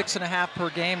 averaging 6.5 per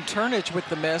game. Turnage with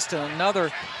the miss, and another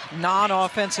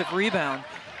non-offensive rebound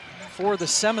for the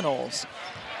Seminoles.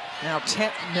 Now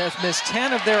missed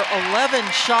 10 of their 11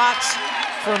 shots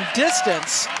from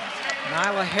distance.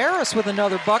 Nyla Harris with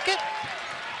another bucket.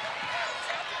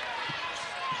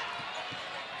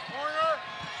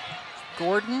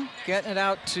 Gordon getting it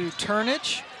out to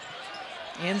Turnage.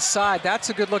 Inside, that's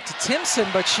a good look to Timpson,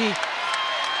 but she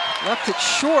left it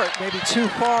short, maybe too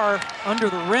far under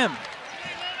the rim.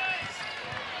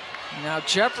 Now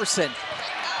Jefferson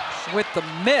with the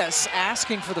miss,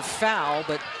 asking for the foul,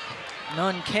 but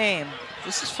none came.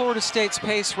 This is Florida State's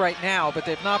pace right now, but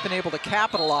they've not been able to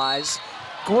capitalize.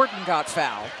 Gordon got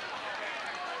fouled.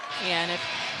 Yeah, and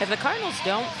if the Cardinals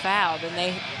don't foul, then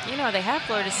they have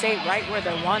Florida State right where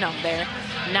they want them. They're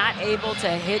not able to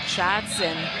hit shots,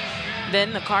 and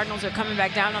then the Cardinals are coming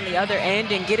back down on the other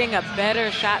end and getting a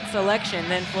better shot selection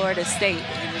than Florida State.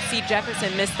 You see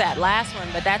Jefferson missed that last one,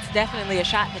 but that's definitely a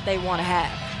shot that they want to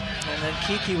have. And then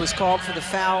Kiki was called for the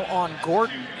foul on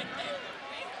Gordon.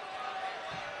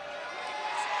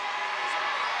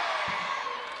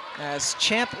 As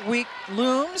Champ Week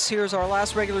looms, here's our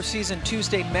last regular season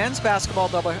Tuesday men's basketball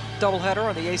doubleheader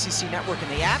on the ACC network and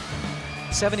the app.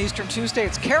 7 Eastern Tuesday,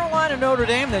 it's Carolina, Notre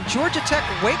Dame, then Georgia Tech,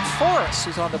 Wake Forest,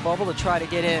 who's on the bubble to try to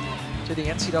get in to the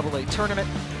NCAA tournament.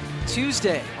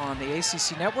 Tuesday on the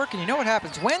ACC network, and you know what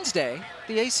happens Wednesday?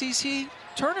 The ACC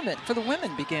tournament for the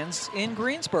women begins in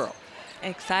Greensboro.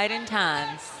 Exciting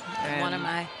times. And one of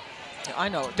my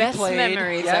best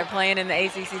memories are playing in the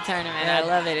ACC tournament. Yeah, I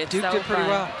love it. It's Duke so did pretty fun.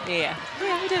 well. Yeah,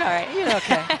 we did all right. Yeah,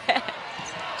 okay.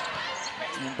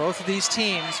 And both of these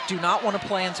teams do not want to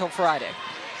play until Friday,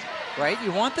 right?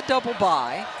 You want the double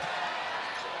bye.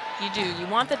 You do. You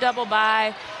want the double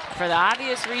bye for the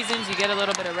obvious reasons. You get a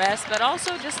little bit of rest, but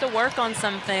also just to work on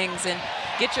some things and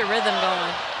get your rhythm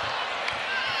going.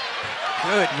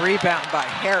 Good rebound by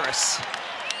Harris,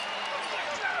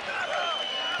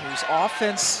 whose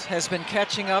offense has been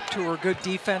catching up to her good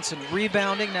defense and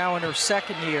rebounding, now in her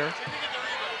 2nd year.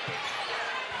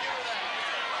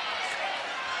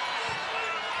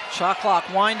 Shot clock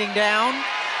winding down.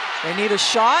 They need a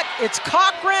shot. It's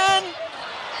Cochran.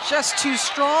 Just too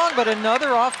strong, but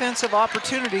another offensive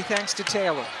opportunity thanks to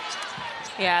Taylor.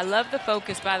 Yeah, I love the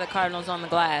focus by the Cardinals on the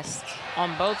glass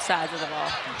on both sides of the ball.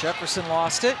 Jefferson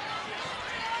lost it.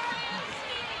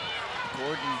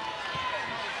 Gordon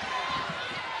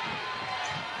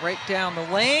right down the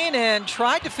lane and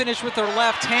tried to finish with her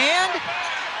left hand.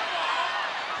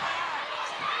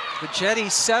 Bigetti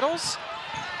settles,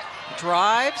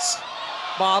 drives,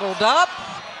 bottled up,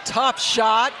 tough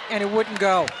shot, and it wouldn't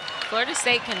go. Florida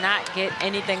State cannot get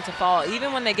anything to fall.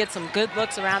 Even when they get some good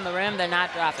looks around the rim, they're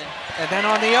not dropping. And then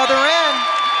on the other end,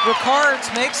 Ricards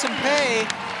makes them pay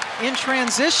in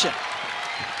transition.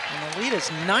 And the lead is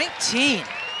 19.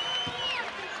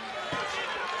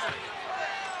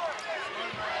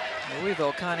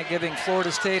 Louisville kind of giving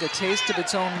Florida State a taste of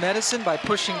its own medicine by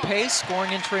pushing pace,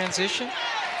 scoring in transition.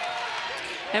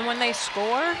 And when they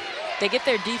score, they get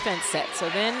their defense set. So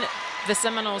then the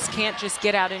Seminoles can't just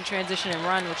get out in transition and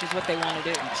run, which is what they want to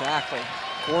do. Exactly.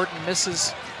 Gordon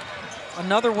misses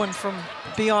another one from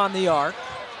beyond the arc.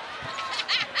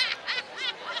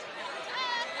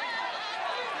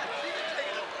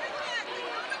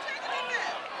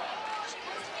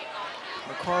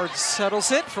 Ricard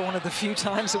settles it for one of the few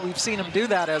times that we've seen him do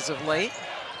that as of late.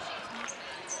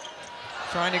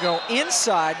 Trying to go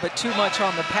inside, but too much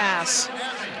on the pass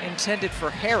intended for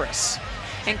Harris.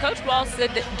 And Coach Walls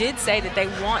did say that they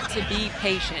want to be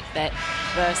patient, that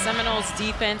the Seminoles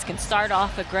defense can start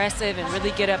off aggressive and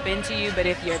really get up into you, but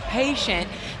if you're patient,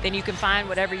 then you can find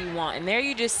whatever you want. And there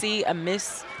you just see a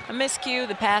miscue.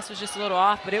 The pass was just a little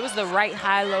off, but it was the right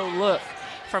high-low look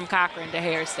from Cochran to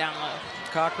Harris down low.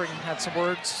 Cochran had some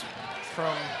words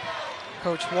from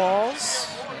Coach Walls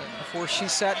before she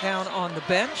sat down on the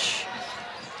bench,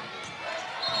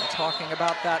 talking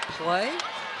about that play.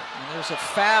 And there's a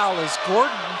foul as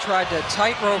Gordon tried to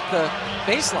tightrope the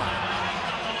baseline.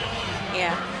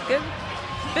 Yeah, good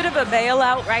bit of a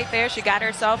bailout right there. She got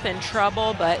herself in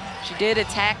trouble, but she did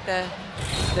attack the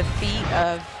feet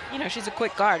of, you know, she's a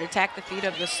quick guard, attack the feet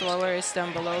of the slower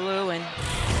Istambalolu and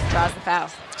draws the foul.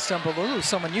 Istambalolu,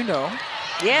 someone you know.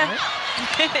 Yeah. Right?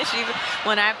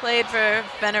 When I played for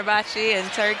Fenerbahce in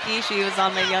Turkey, she was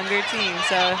on the younger team.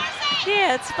 So,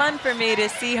 yeah, it's fun for me to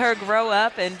see her grow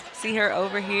up and see her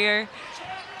over here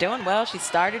doing well. She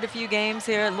started a few games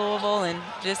here at Louisville and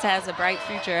just has a bright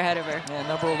future ahead of her. Yeah,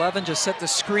 number 11 just set the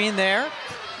screen there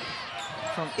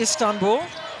from Istanbul.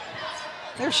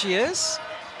 There she is.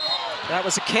 That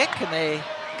was a kick, and they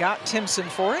got Timpson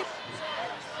for it.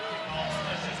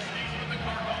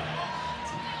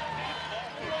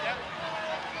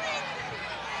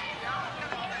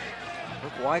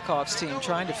 Wyckoff's team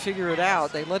trying to figure it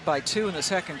out. They led by 2 in the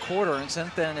second quarter, and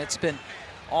since then it's been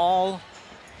all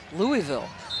Louisville.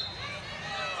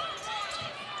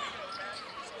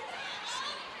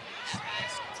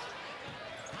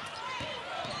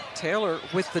 Taylor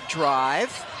with the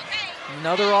drive.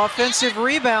 Another offensive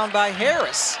rebound by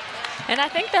Harris. And I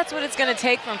think that's what it's going to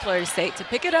take from Florida State, to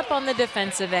pick it up on the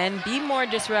defensive end, be more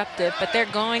disruptive, but they're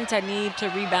going to need to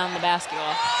rebound the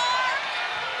basketball.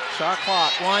 Shot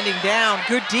clock winding down.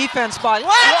 Good defense by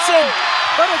Latson,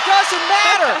 but it doesn't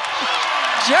matter.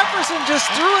 Jefferson just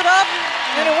threw it up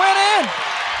and it went in.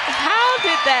 How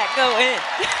did that go in?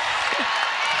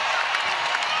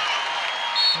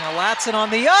 Now Latson on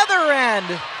the other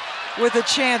end with a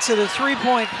chance at a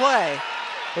three-point play.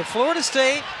 But Florida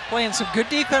State playing some good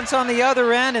defense on the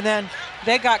other end, and then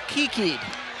they got kikied.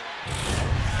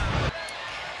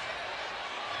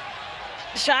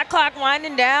 Shot clock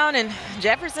winding down, and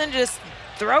Jefferson just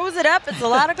throws it up. It's a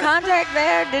lot of contact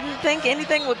there. Didn't think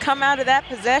anything would come out of that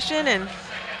possession, and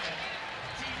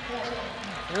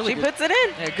really she puts it in.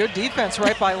 Yeah, good defense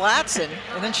right by Latson,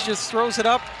 and then she just throws it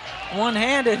up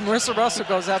one-handed, and Marissa Russell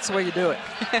goes, that's the way you do it.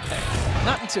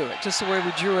 Nothing to it, just the way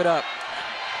we drew it up.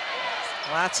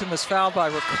 Latson was fouled by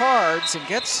Ricards and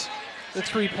gets the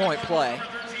three-point play.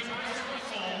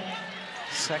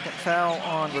 Second foul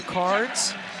on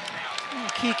Ricards.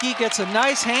 Kiki gets a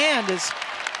nice hand as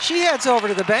she heads over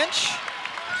to the bench.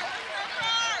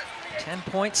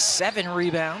 10.7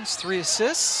 rebounds, 3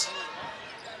 assists.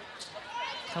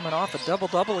 Coming off a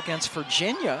double-double against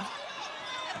Virginia.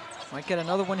 Might get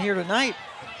another one here tonight.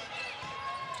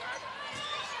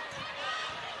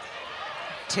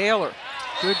 Taylor,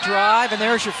 good drive, and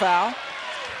there's your foul.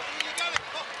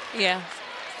 Yeah.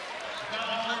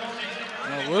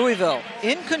 Now Louisville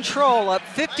in control, up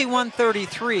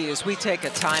 51-33 as we take a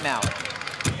timeout.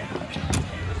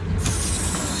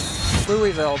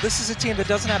 Louisville, this is a team that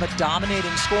doesn't have a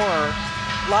dominating scorer.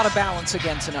 A lot of balance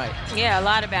again tonight. Yeah, a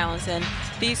lot of balance, and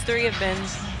these three have been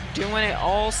doing it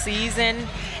all season,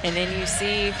 and then you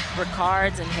see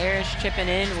Ricards and Harris chipping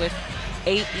in with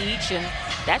 8 each, and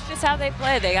that's just how they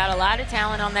play. They got a lot of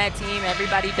talent on that team.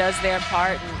 Everybody does their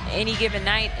part, and any given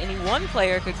night, any one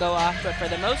player could go off, but for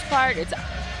the most part, it's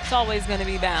always going to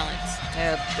be balanced.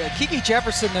 Kiki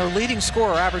Jefferson, their leading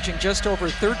scorer, averaging just over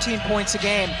 13 points a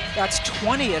game. That's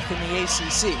 20th in the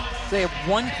ACC. They have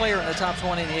one player in the top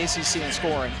 20 in the ACC in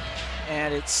scoring,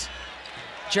 and it's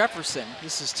Jefferson.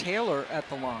 This is Taylor at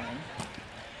the line.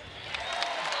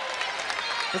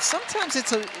 But sometimes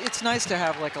it's nice to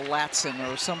have like a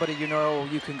Latson or somebody you know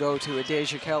you can go to, a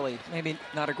Deja Kelly. Maybe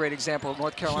not a great example.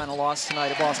 North Carolina lost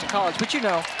tonight at Boston College, but you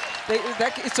know,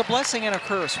 it's a blessing and a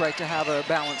curse, right, to have a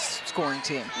balanced scoring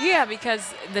team. Yeah,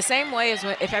 because the same way as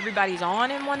if everybody's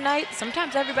on in one night,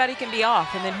 sometimes everybody can be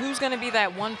off, and then who's going to be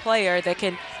that one player that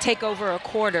can take over a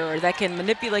quarter or that can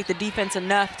manipulate the defense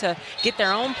enough to get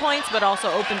their own points but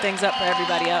also open things up for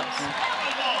everybody else.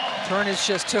 Turnus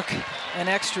just took an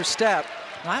extra step.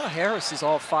 Nyla Harris is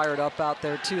all fired up out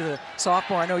there too, the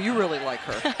sophomore. I know you really like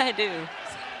her. I do.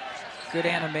 Good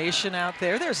animation out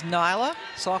there. There's Nyla,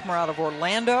 sophomore out of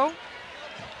Orlando.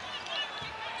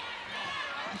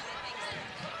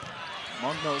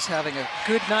 Mugno's having a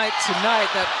good night tonight.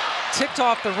 That ticked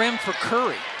off the rim for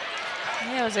Curry.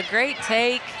 Yeah, it was a great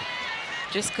take.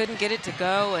 Just couldn't get it to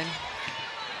go. And,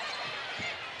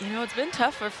 you know, it's been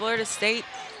tough for Florida State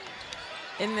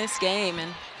in this game.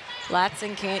 And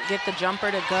Latson can't get the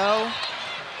jumper to go.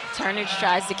 Turnage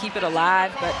tries to keep it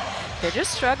alive, but they're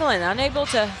just struggling, unable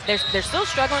to. They're still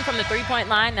struggling from the three-point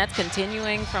line. That's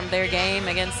continuing from their game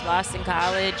against Boston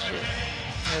College.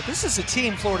 Yeah, this is a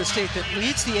team, Florida State, that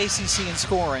leads the ACC in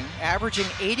scoring, averaging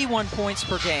 81 points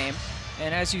per game.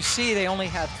 And as you see, they only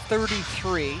have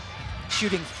 33,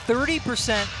 shooting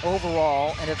 30%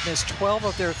 overall, and have missed 12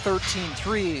 of their 13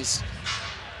 threes.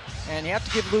 And you have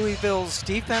to give Louisville's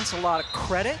defense a lot of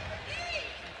credit,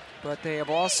 but they have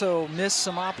also missed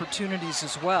some opportunities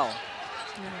as well.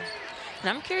 Yeah. And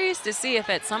I'm curious to see if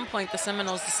at some point the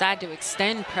Seminoles decide to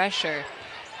extend pressure.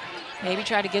 Maybe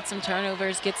try to get some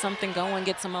turnovers, get something going,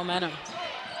 get some momentum.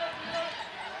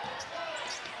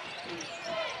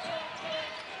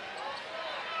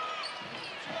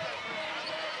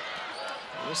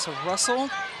 Alyssa Russell,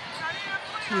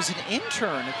 who is an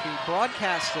intern at the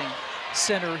broadcasting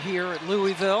center here at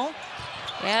Louisville.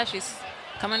 Yeah, she's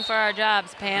coming for our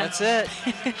jobs, Pam. That's it.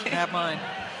 Have mine.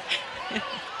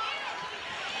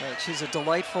 She's a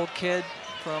delightful kid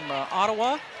from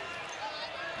Ottawa. Will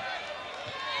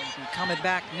be coming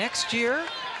back next year.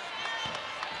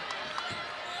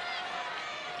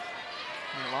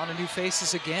 A lot of new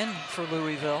faces again for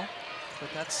Louisville, but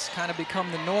that's kind of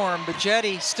become the norm. But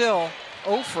Jetty still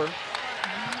 0 for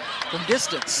from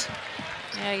distance.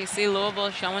 Yeah, you see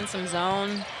Louisville showing some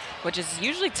zone, which is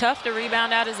usually tough to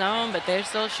rebound out of zone, but they're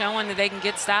still showing that they can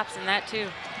get stops in that too.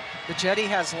 The Jetty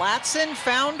has Latson,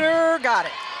 founder, got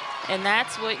it. And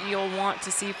that's what you'll want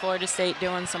to see Florida State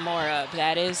doing some more of.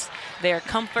 That is their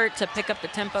comfort to pick up the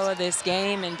tempo of this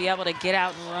game and be able to get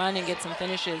out and run and get some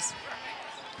finishes.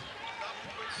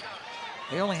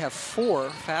 They only have 4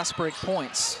 fast break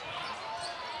points.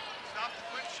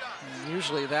 And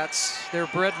usually that's their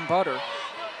bread and butter.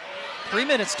 3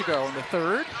 minutes to go in the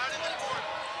third.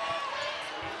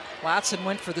 Latson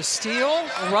went for the steal.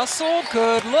 Russell,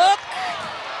 good look.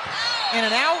 In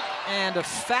and out, and a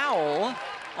foul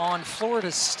on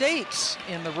Florida State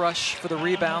in the rush for the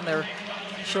rebound. They're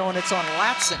showing it's on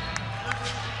Latson.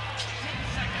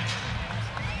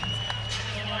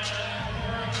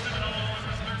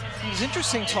 It was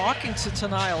interesting talking to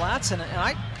Tanaya Latson,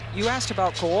 and you asked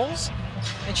about goals,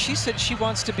 and she said she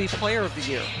wants to be player of the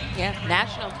year. Yeah,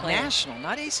 national player. National,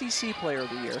 not ACC player of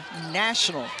the year,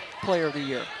 national player of the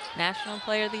year. National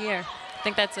player of the year. I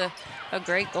think that's a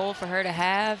great goal for her to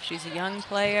have. She's a young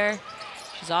player.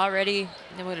 She's already,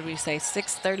 what did we say,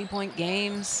 6 30-point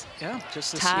games. Yeah,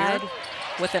 just this tied year.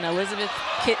 With an Elizabeth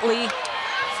Kitley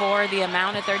for the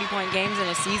amount of 30-point games in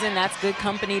a season. That's good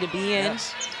company to be in.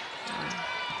 Yes.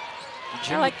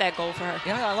 I like that goal for her.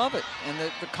 Yeah, I love it. And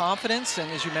the confidence,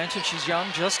 and as you mentioned, she's young,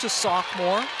 just a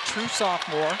sophomore, true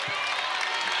sophomore.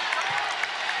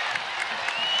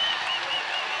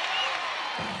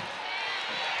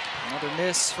 Another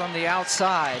miss from the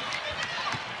outside.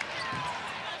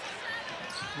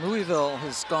 Louisville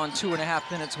has gone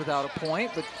 2.5 minutes without a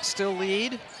point, but still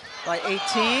lead by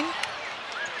 18.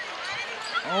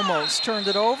 Almost turned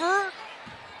it over.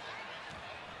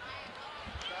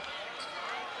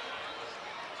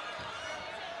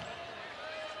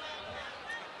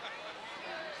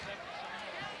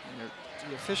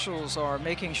 The officials are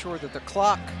making sure that the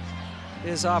clock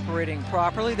is operating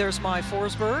properly. There's my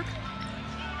Forsberg.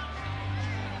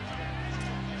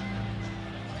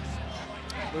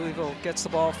 Louisville gets the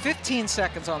ball, 15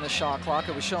 seconds on the shot clock.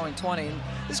 It was showing 20. And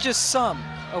this is just some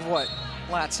of what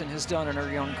Latson has done in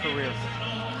her young career.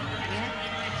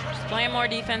 Yeah. She's playing more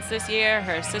defense this year.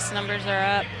 Her assist numbers are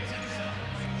up.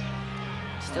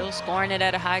 Still scoring it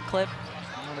at a high clip.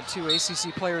 One of 2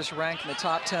 ACC players ranked in the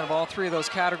top 10 of all 3 of those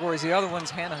categories. The other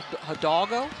one's Hannah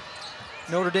Hidalgo.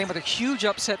 Notre Dame with a huge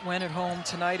upset win at home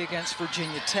tonight against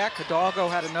Virginia Tech. Hidalgo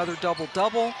had another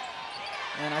double-double.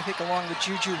 And I think along with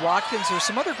Juju Watkins, there's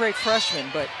some other great freshmen,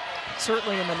 but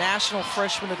certainly in the National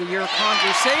Freshman of the Year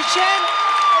conversation,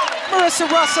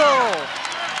 Marissa Russell.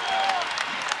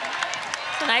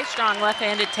 It's a nice, strong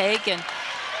left-handed take, and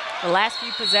the last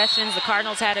few possessions, the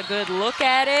Cardinals had a good look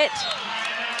at it.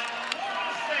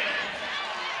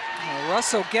 Well,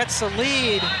 Russell gets the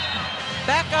lead,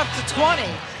 back up to 20.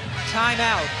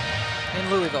 Timeout in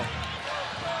Louisville.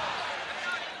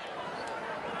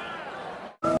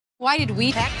 Why did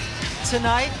we? Tech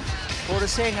tonight. Florida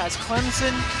State has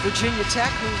Clemson, Virginia Tech,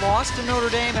 who lost to Notre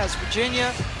Dame, has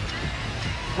Virginia.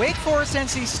 Wake Forest,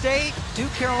 NC State,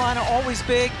 Duke, Carolina, always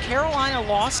big. Carolina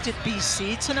lost at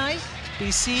BC tonight.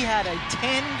 BC had a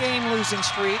 10-game losing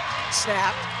streak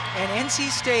snapped. And NC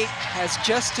State has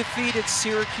just defeated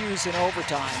Syracuse in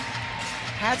overtime.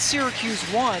 Had Syracuse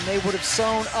won, they would have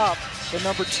sewn up the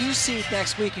 #2 seed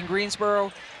next week in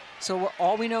Greensboro. So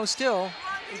all we know still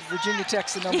is Virginia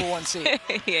Tech's the #1 seed.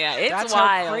 Yeah, it's That's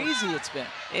wild. how crazy it's been.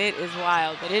 It is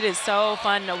wild, but it is so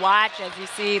fun to watch as you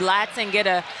see Latson get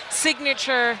a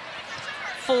signature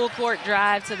full court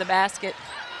drive to the basket.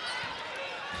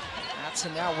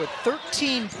 Latson now with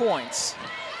 13 points.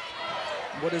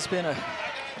 What has been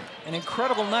an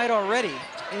incredible night already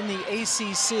in the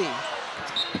ACC.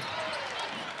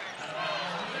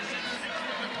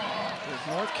 With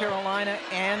North Carolina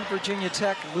and Virginia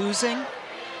Tech losing.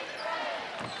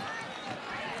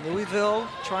 Louisville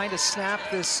trying to snap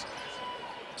this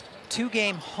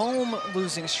 2-game home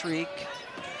losing streak.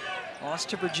 Lost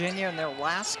to Virginia in their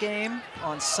last game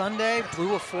on Sunday,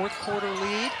 blew a fourth-quarter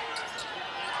lead.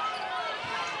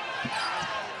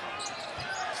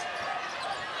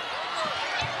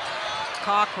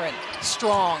 Cochran,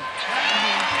 strong.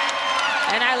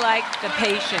 And I like the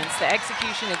patience, the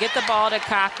execution to get the ball to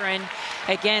Cochran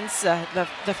against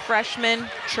the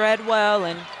freshman Treadwell,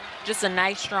 and just a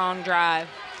nice strong drive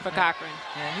for Cochran.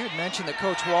 And you had mentioned that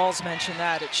Coach Walls mentioned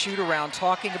that at shoot-around,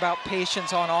 talking about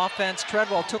patience on offense.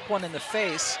 Treadwell took one in the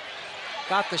face,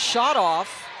 got the shot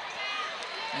off,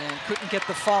 and couldn't get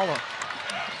the follow.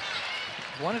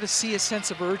 Wanted to see a sense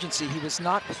of urgency. He was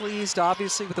not pleased,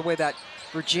 obviously, with the way that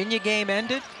Virginia game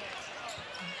ended.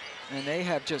 And they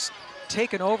have just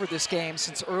taken over this game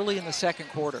since early in the second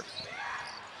quarter.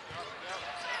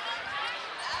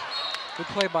 Good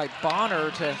play by Bonner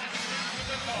to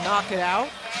knock it out.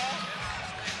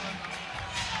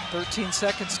 13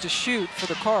 seconds to shoot for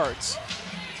the Cards.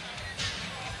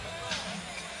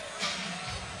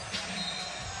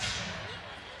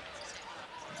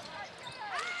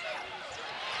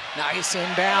 Nice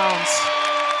inbounds.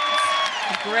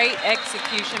 Great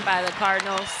execution by the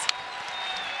Cardinals.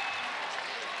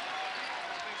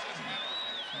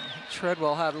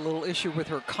 Treadwell had a little issue with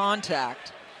her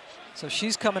contact, so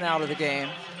she's coming out of the game.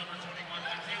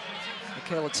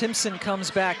 Makayla Timpson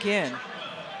comes back in.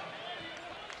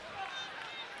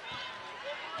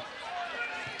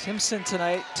 Timpson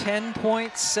tonight, 10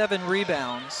 points, 7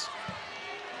 rebounds.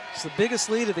 It's the biggest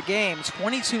lead of the game,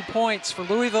 22 points for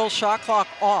Louisville, shot clock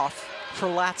off for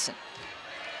Latson.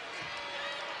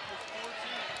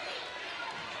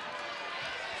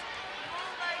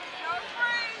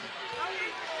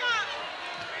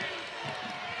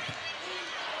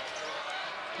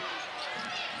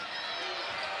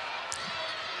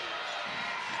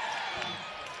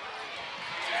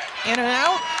 In and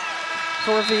out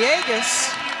for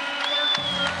Villegas.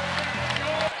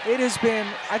 It has been,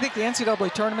 I think the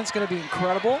NCAA tournament's going to be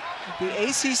incredible. The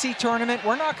ACC tournament,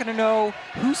 we're not going to know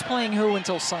who's playing who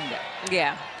until Sunday.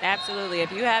 Yeah, absolutely.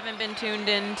 If you haven't been tuned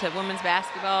in to women's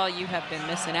basketball, you have been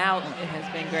missing out. It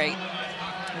has been great.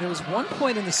 There was one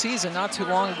point in the season not too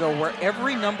long ago where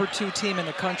every #2 team in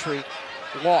the country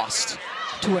lost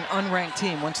to an unranked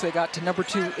team once they got to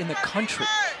 #2 in the country.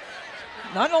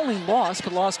 Not only lost,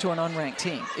 but lost to an unranked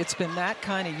team. It's been that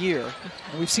kind of year.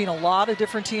 And we've seen a lot of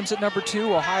different teams at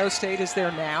 #2. Ohio State is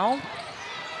there now.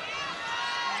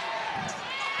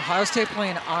 Ohio State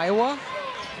playing Iowa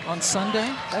on Sunday.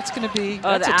 That's going to be,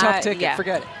 that's a tough ticket, yeah.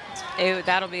 Forget it.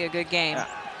 That'll be a good game. Yeah.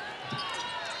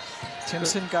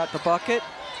 Timpson got the bucket.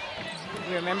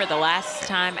 We remember the last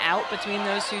time out between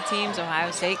those two teams,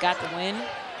 Ohio State got the win.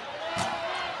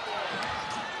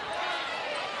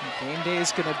 Game day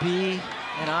is going to be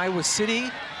in Iowa City.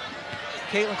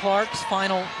 Caitlin Clark's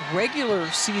final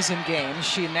regular season game.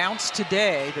 She announced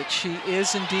today that she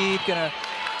is indeed going to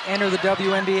enter the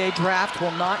WNBA draft,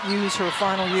 will not use her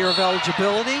final year of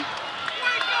eligibility.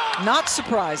 Not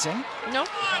surprising. Nope.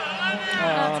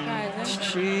 Not surprising.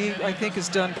 She, I think, has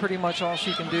done pretty much all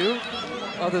she can do,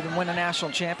 other than win a national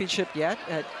championship yet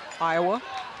at Iowa.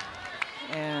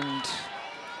 And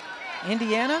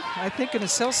Indiana, I think, going to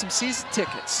sell some season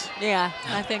tickets. Yeah,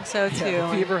 I think so too. Yeah,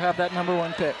 the Fever have that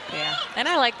 #1 pick. Yeah, and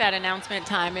I like that announcement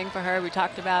timing for her. We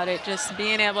talked about it, just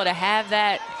being able to have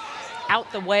that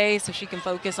out the way so she can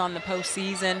focus on the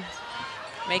postseason,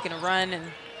 making a run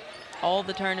in all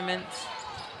the tournaments.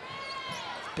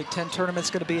 Big Ten tournament's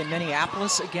going to be in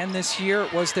Minneapolis again this year.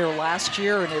 It was there last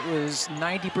year, and it was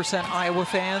 90% Iowa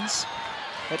fans,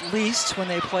 at least, when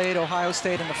they played Ohio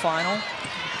State in the final.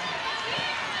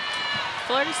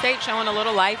 Florida State showing a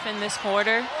little life in this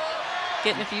quarter,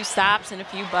 getting a few stops and a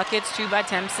few buckets, 2 by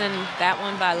Timpson, that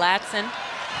one by Latson.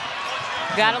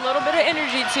 Got a little bit of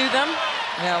energy to them.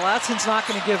 Yeah, Latson's not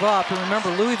going to give up. And remember,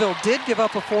 Louisville did give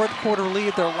up a fourth-quarter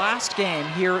lead their last game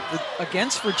here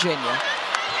against Virginia.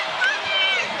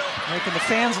 Making the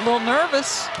fans a little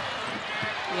nervous.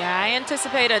 Yeah, I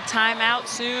anticipate a timeout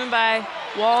soon by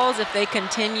Walls if they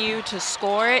continue to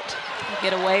score it.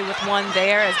 Get away with one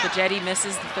there as Bajetti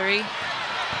misses the three.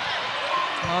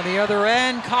 On the other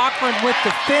end, Cochran with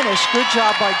the finish. Good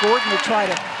job by Gordon to try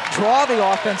to draw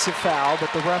the offensive foul,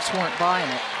 but the refs weren't buying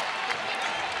it.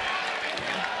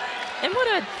 And what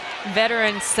a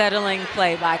veteran settling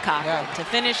play by Cochran. Yeah. To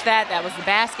finish that, that was the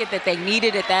basket that they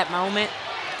needed at that moment.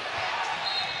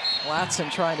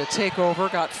 Latson trying to take over,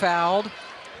 got fouled.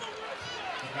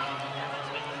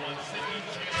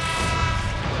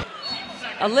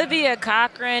 Olivia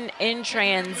Cochran in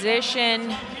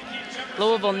transition.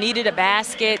 Louisville needed a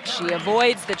basket. She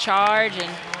avoids the charge and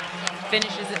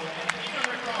finishes it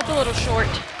with a little short,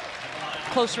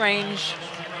 close range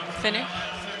finish.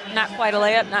 Not quite a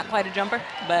layup, not quite a jumper,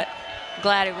 but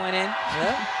glad it went in.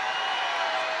 Yeah.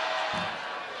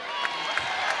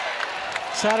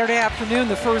 Saturday afternoon,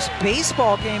 the first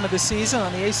baseball game of the season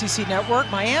on the ACC network.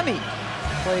 Miami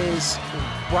plays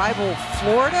rival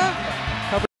Florida.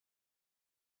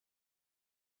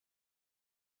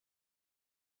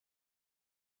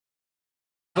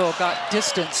 Got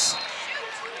distance,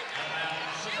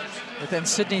 but then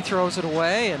Sydney throws it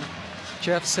away, and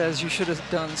Jeff says you should have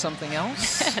done something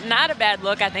else. Not a bad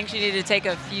look. I think she needed to take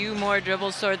a few more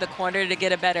dribbles toward the corner to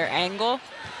get a better angle.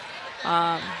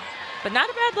 But not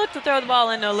a bad look to throw the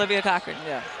ball into Olivia Cochran.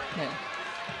 Yeah.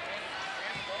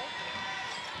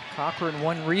 Cochran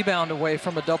 1 rebound away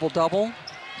from a double-double.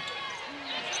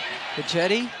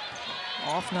 Bajetti,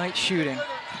 off-night shooting.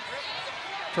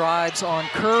 Drives on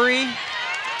Curry.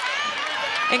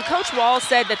 And Coach Wall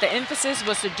said that the emphasis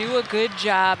was to do a good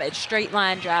job at straight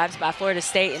line drives by Florida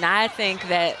State, and I think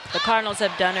that the Cardinals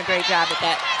have done a great job at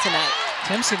that tonight.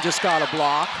 Timpson just got a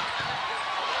block.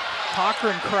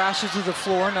 Cochran crashes to the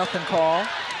floor, nothing call.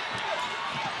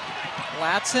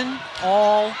 Latson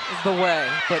all the way,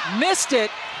 but missed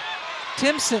it.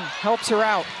 Timpson helps her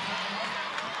out.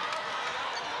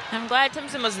 I'm glad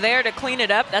Timpson was there to clean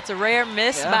it up. That's a rare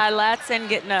miss by Latson,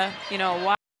 getting a,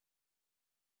 wide.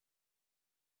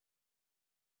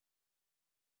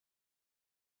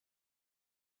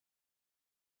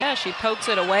 Yeah, she pokes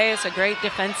it away. It's a great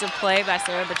defensive play by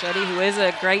Sarah Bajetti, who is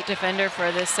a great defender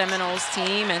for the Seminoles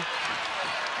team, and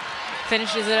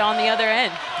finishes it on the other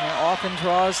end. Yeah, often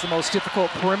draws the most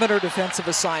difficult perimeter defensive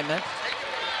assignment.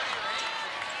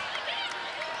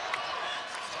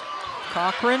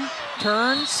 Cochran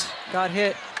turns, got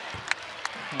hit.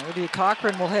 Olivia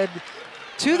Cochran will head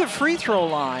to the free throw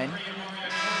line.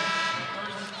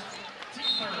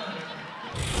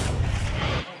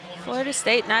 Florida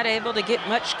State not able to get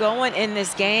much going in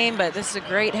this game, but this is a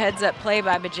great heads-up play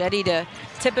by Bajetti to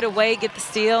tip it away, get the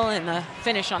steal, and the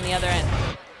finish on the other end.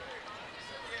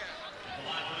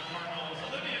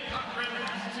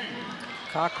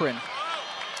 Cochran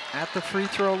at the free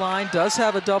throw line, does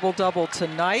have a double-double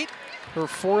tonight, her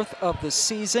 4th of the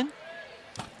season.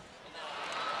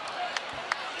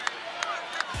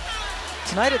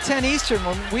 Tonight at 10 Eastern,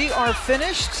 when we are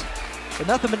finished, the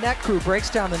Nothing But Net crew breaks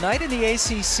down the night in the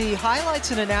ACC,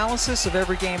 highlights and analysis of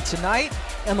every game tonight,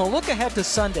 and the look ahead to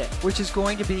Sunday, which is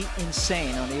going to be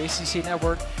insane on the ACC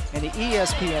network and the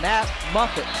ESPN app.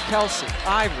 Muffet, Kelsey,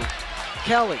 Ivory,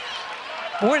 Kelly.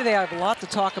 Boy, do they have a lot to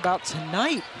talk about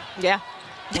tonight. Yeah.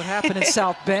 What happened in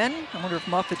South Bend? I wonder if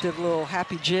Muffet did a little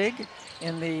happy jig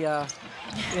in the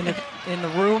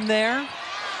room there.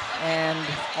 And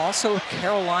also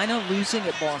Carolina losing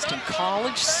at Boston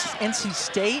College. NC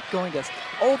State going to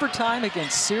overtime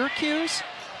against Syracuse.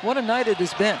 What a night it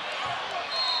has been.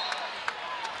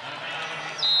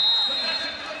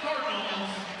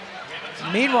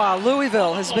 Meanwhile,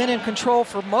 Louisville has been in control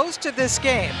for most of this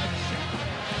game.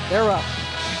 They're up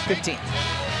 15.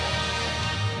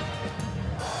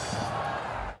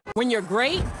 When you're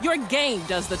great, your game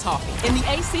does the talking. In the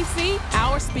ACC,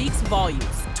 our speaks volumes.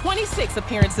 26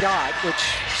 appearances. God, which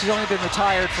she's only been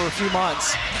retired for a few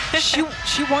months. She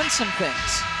won some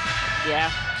things.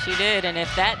 Yeah, she did. And if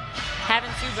that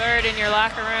having Sue Bird in your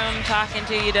locker room talking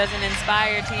to you doesn't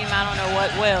inspire your team, I don't know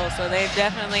what will. So they've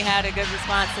definitely had a good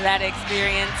response to that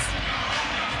experience.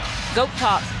 Goat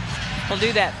talk will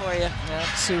do that for you. Yeah,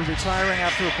 Sue retiring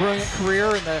after a brilliant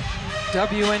career in the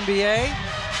WNBA.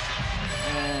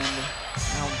 And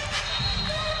now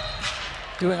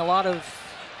doing a lot of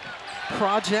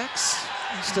projects,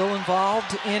 still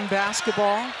involved in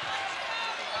basketball.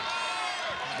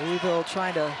 Louisville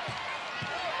trying to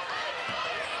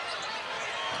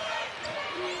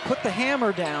put the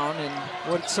hammer down in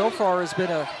what so far has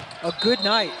been a good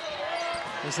night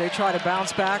as they try to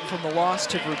bounce back from the loss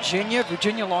to Virginia.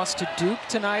 Virginia lost to Duke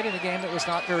tonight in a game that was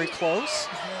not very close.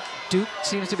 Duke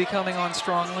seems to be coming on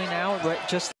strongly now.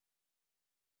 Just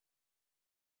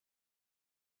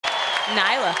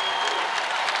Nyla.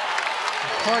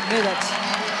 Pardon me, that's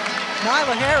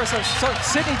Nyla Harris. I saw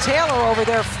Sydney Taylor over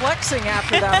there flexing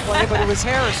after that play, but it was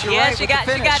Harris. You're right. She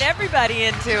got everybody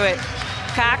into it.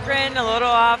 Cochran a little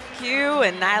off cue,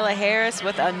 and Nyla Harris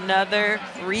with another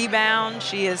rebound.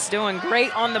 She is doing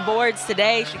great on the boards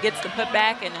today. She gets the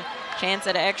putback and a chance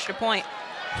at an extra point.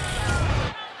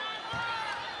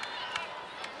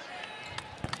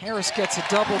 Harris gets a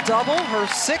double-double, her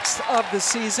 6th of the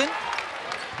season.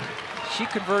 She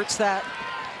converts that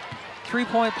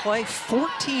three-point play,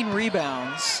 14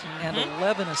 rebounds and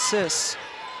 11 assists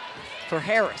for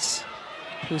Harris,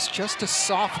 who's just a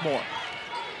sophomore.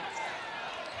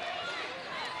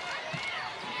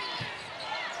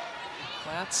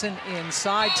 Latson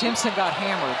inside. Timpson got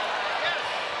hammered.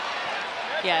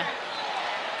 Yeah,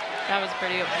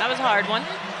 that was a hard one.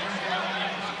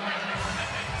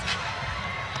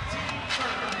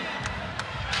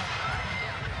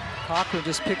 Cochran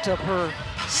just picked up her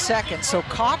 2nd. So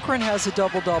Cochran has a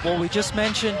double-double. We just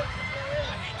mentioned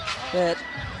that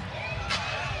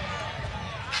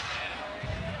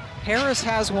Harris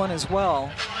has one as well.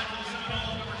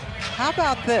 How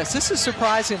about this? This is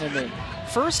surprising to me.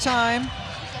 First time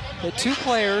that 2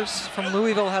 players from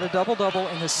Louisville had a double-double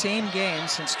in the same game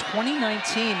since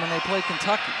 2019 when they played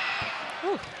Kentucky.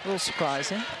 Ooh, a little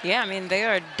surprising. Yeah, I mean, they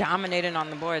are dominating on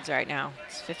the boards right now.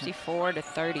 It's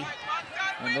 54-30.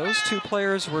 And those 2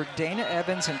 players were Dana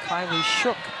Evans and Kylie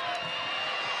Shook.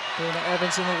 Dana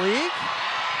Evans in the league.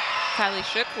 Kylie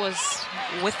Shook was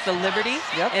with the Liberty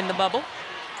in the bubble.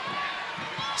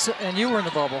 So, and you were in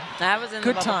the bubble. I was in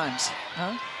Good the bubble. Good times,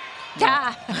 huh?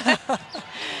 Yeah.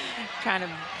 Trying to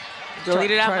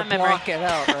delete it out of my memory. Block it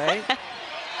out, right?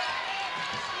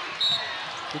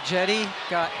 Bijetti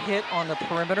got hit on the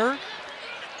perimeter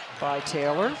by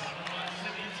Taylor.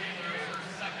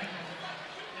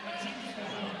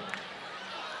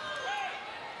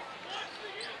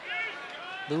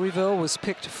 Louisville was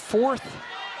picked 4th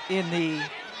in the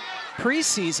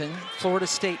preseason, Florida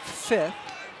State 5th.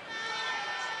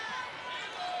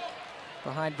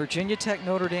 Behind Virginia Tech,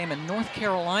 Notre Dame, and North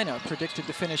Carolina predicted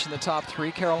to finish in the top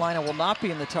 3. Carolina will not be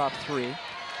in the top 3.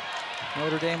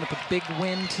 Notre Dame with a big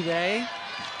win today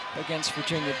against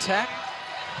Virginia Tech.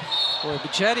 Boy,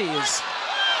 Bijetti is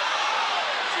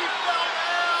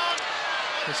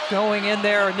just going in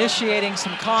there, initiating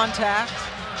some contact,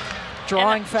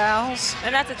 drawing fouls.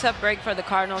 And that's a tough break for the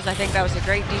Cardinals. I think that was a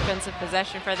great defensive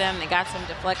possession for them. They got some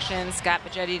deflections, got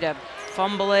Bijetti to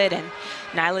fumble it, and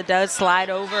Nyla does slide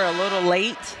over a little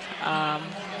late.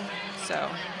 So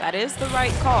that is the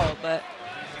right call, but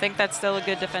I think that's still a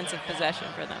good defensive possession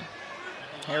for them.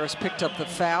 Harris picked up the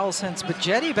foul, sends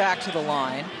Bijetti back to the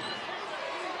line.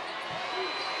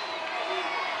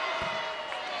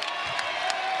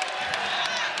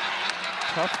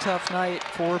 Tough night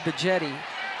for Bijetti.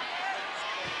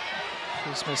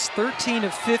 She's missed 13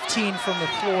 of 15 from the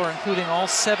floor, including all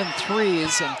 7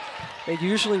 threes, and they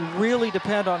usually really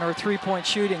depend on her three-point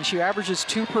shooting. She averages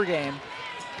 2 per game.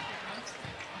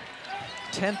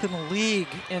 10th in the league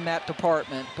in that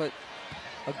department, but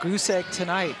a goose egg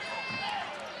tonight.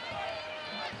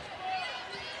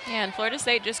 Yeah, and Florida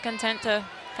State just content to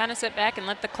kind of sit back and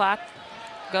let the clock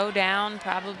go down,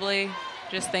 probably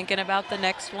just thinking about the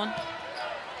next one.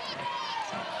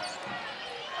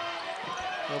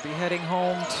 They'll be heading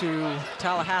home to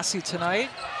Tallahassee tonight,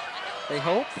 they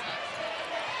hope.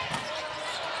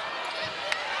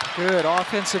 Good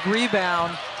offensive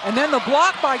rebound. And then the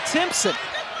block by Timpson.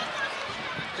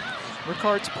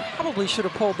 Ricards probably should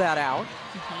have pulled that out.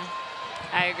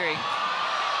 I agree.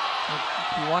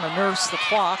 If you want to nurse the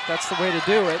clock, that's the way to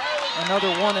do it. Another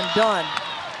one and done.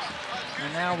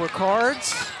 And now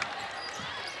Ricards,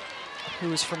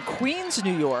 who is from Queens,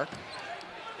 New York.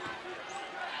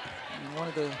 And one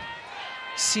of the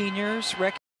seniors.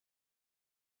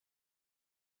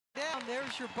 Down,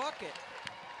 there's your bucket.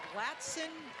 Latson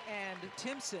and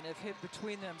Timpson have hit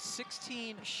between them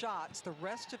 16 shots. The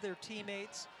rest of their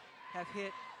teammates have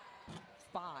hit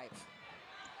 5.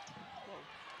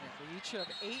 They each have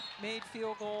 8 made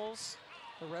field goals.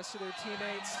 The rest of their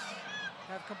teammates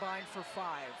have combined for 5,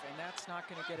 and that's not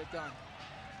going to get it done.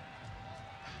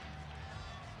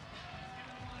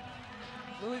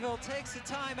 Louisville takes a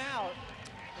timeout.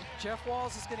 Jeff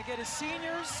Walz is going to get his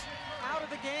seniors out of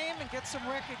the game and get some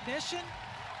recognition.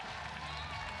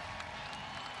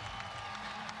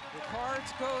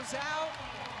 Ricards goes out.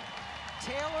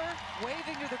 Taylor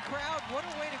waving to the crowd. What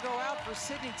a way to go out for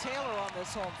Sydney Taylor on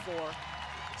this home floor.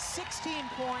 16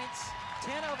 points,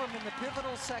 10 of them in the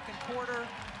pivotal second quarter.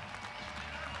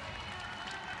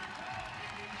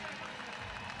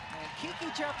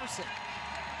 Kiki Jefferson.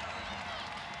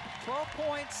 12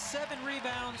 points, 7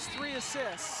 rebounds, 3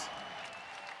 assists.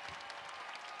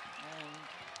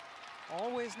 And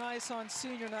always nice on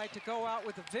senior night to go out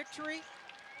with a victory.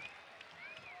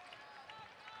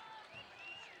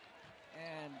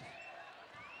 And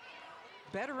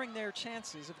bettering their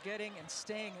chances of getting and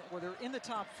staying, well, they're in the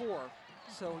top 4.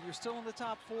 So you're still in the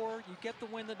top 4. You get the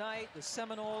win tonight. The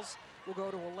Seminoles will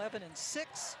go to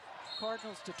 11-6.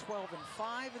 Cardinals to 12-5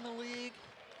 in the league.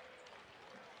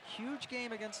 Huge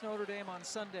game against Notre Dame on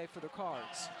Sunday for the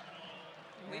Cards.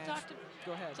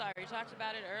 Go ahead. Sorry, we talked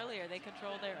about it earlier. They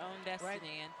control their own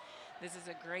destiny, and this is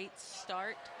a great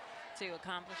start to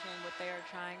accomplishing what they are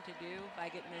trying to do by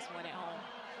getting this win at home.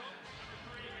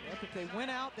 Yep, if they win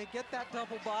out, they get that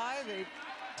double bye. They've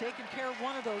taken care of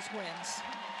one of those wins.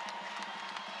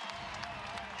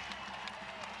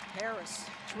 Harris,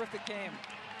 terrific game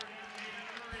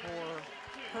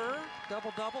for her.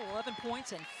 Double-double, 11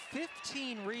 points and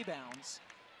 15 rebounds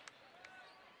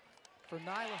for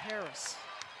Nyla Harris.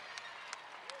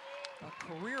 A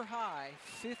career high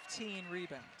 15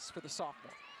 rebounds for the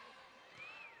sophomore.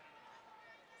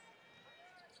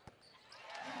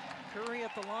 Curry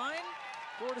at the line.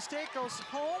 Florida State goes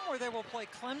home where they will play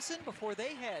Clemson before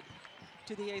they head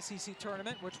to the ACC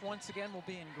tournament, which once again will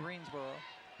be in Greensboro.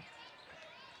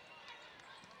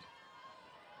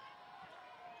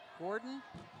 Gordon,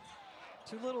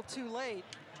 too little too late,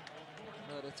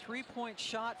 but a 3-point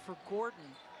shot for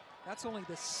Gordon. That's only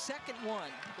the second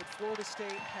one that Florida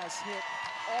State has hit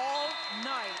all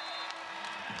night,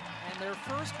 and their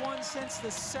first one since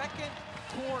the second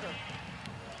quarter.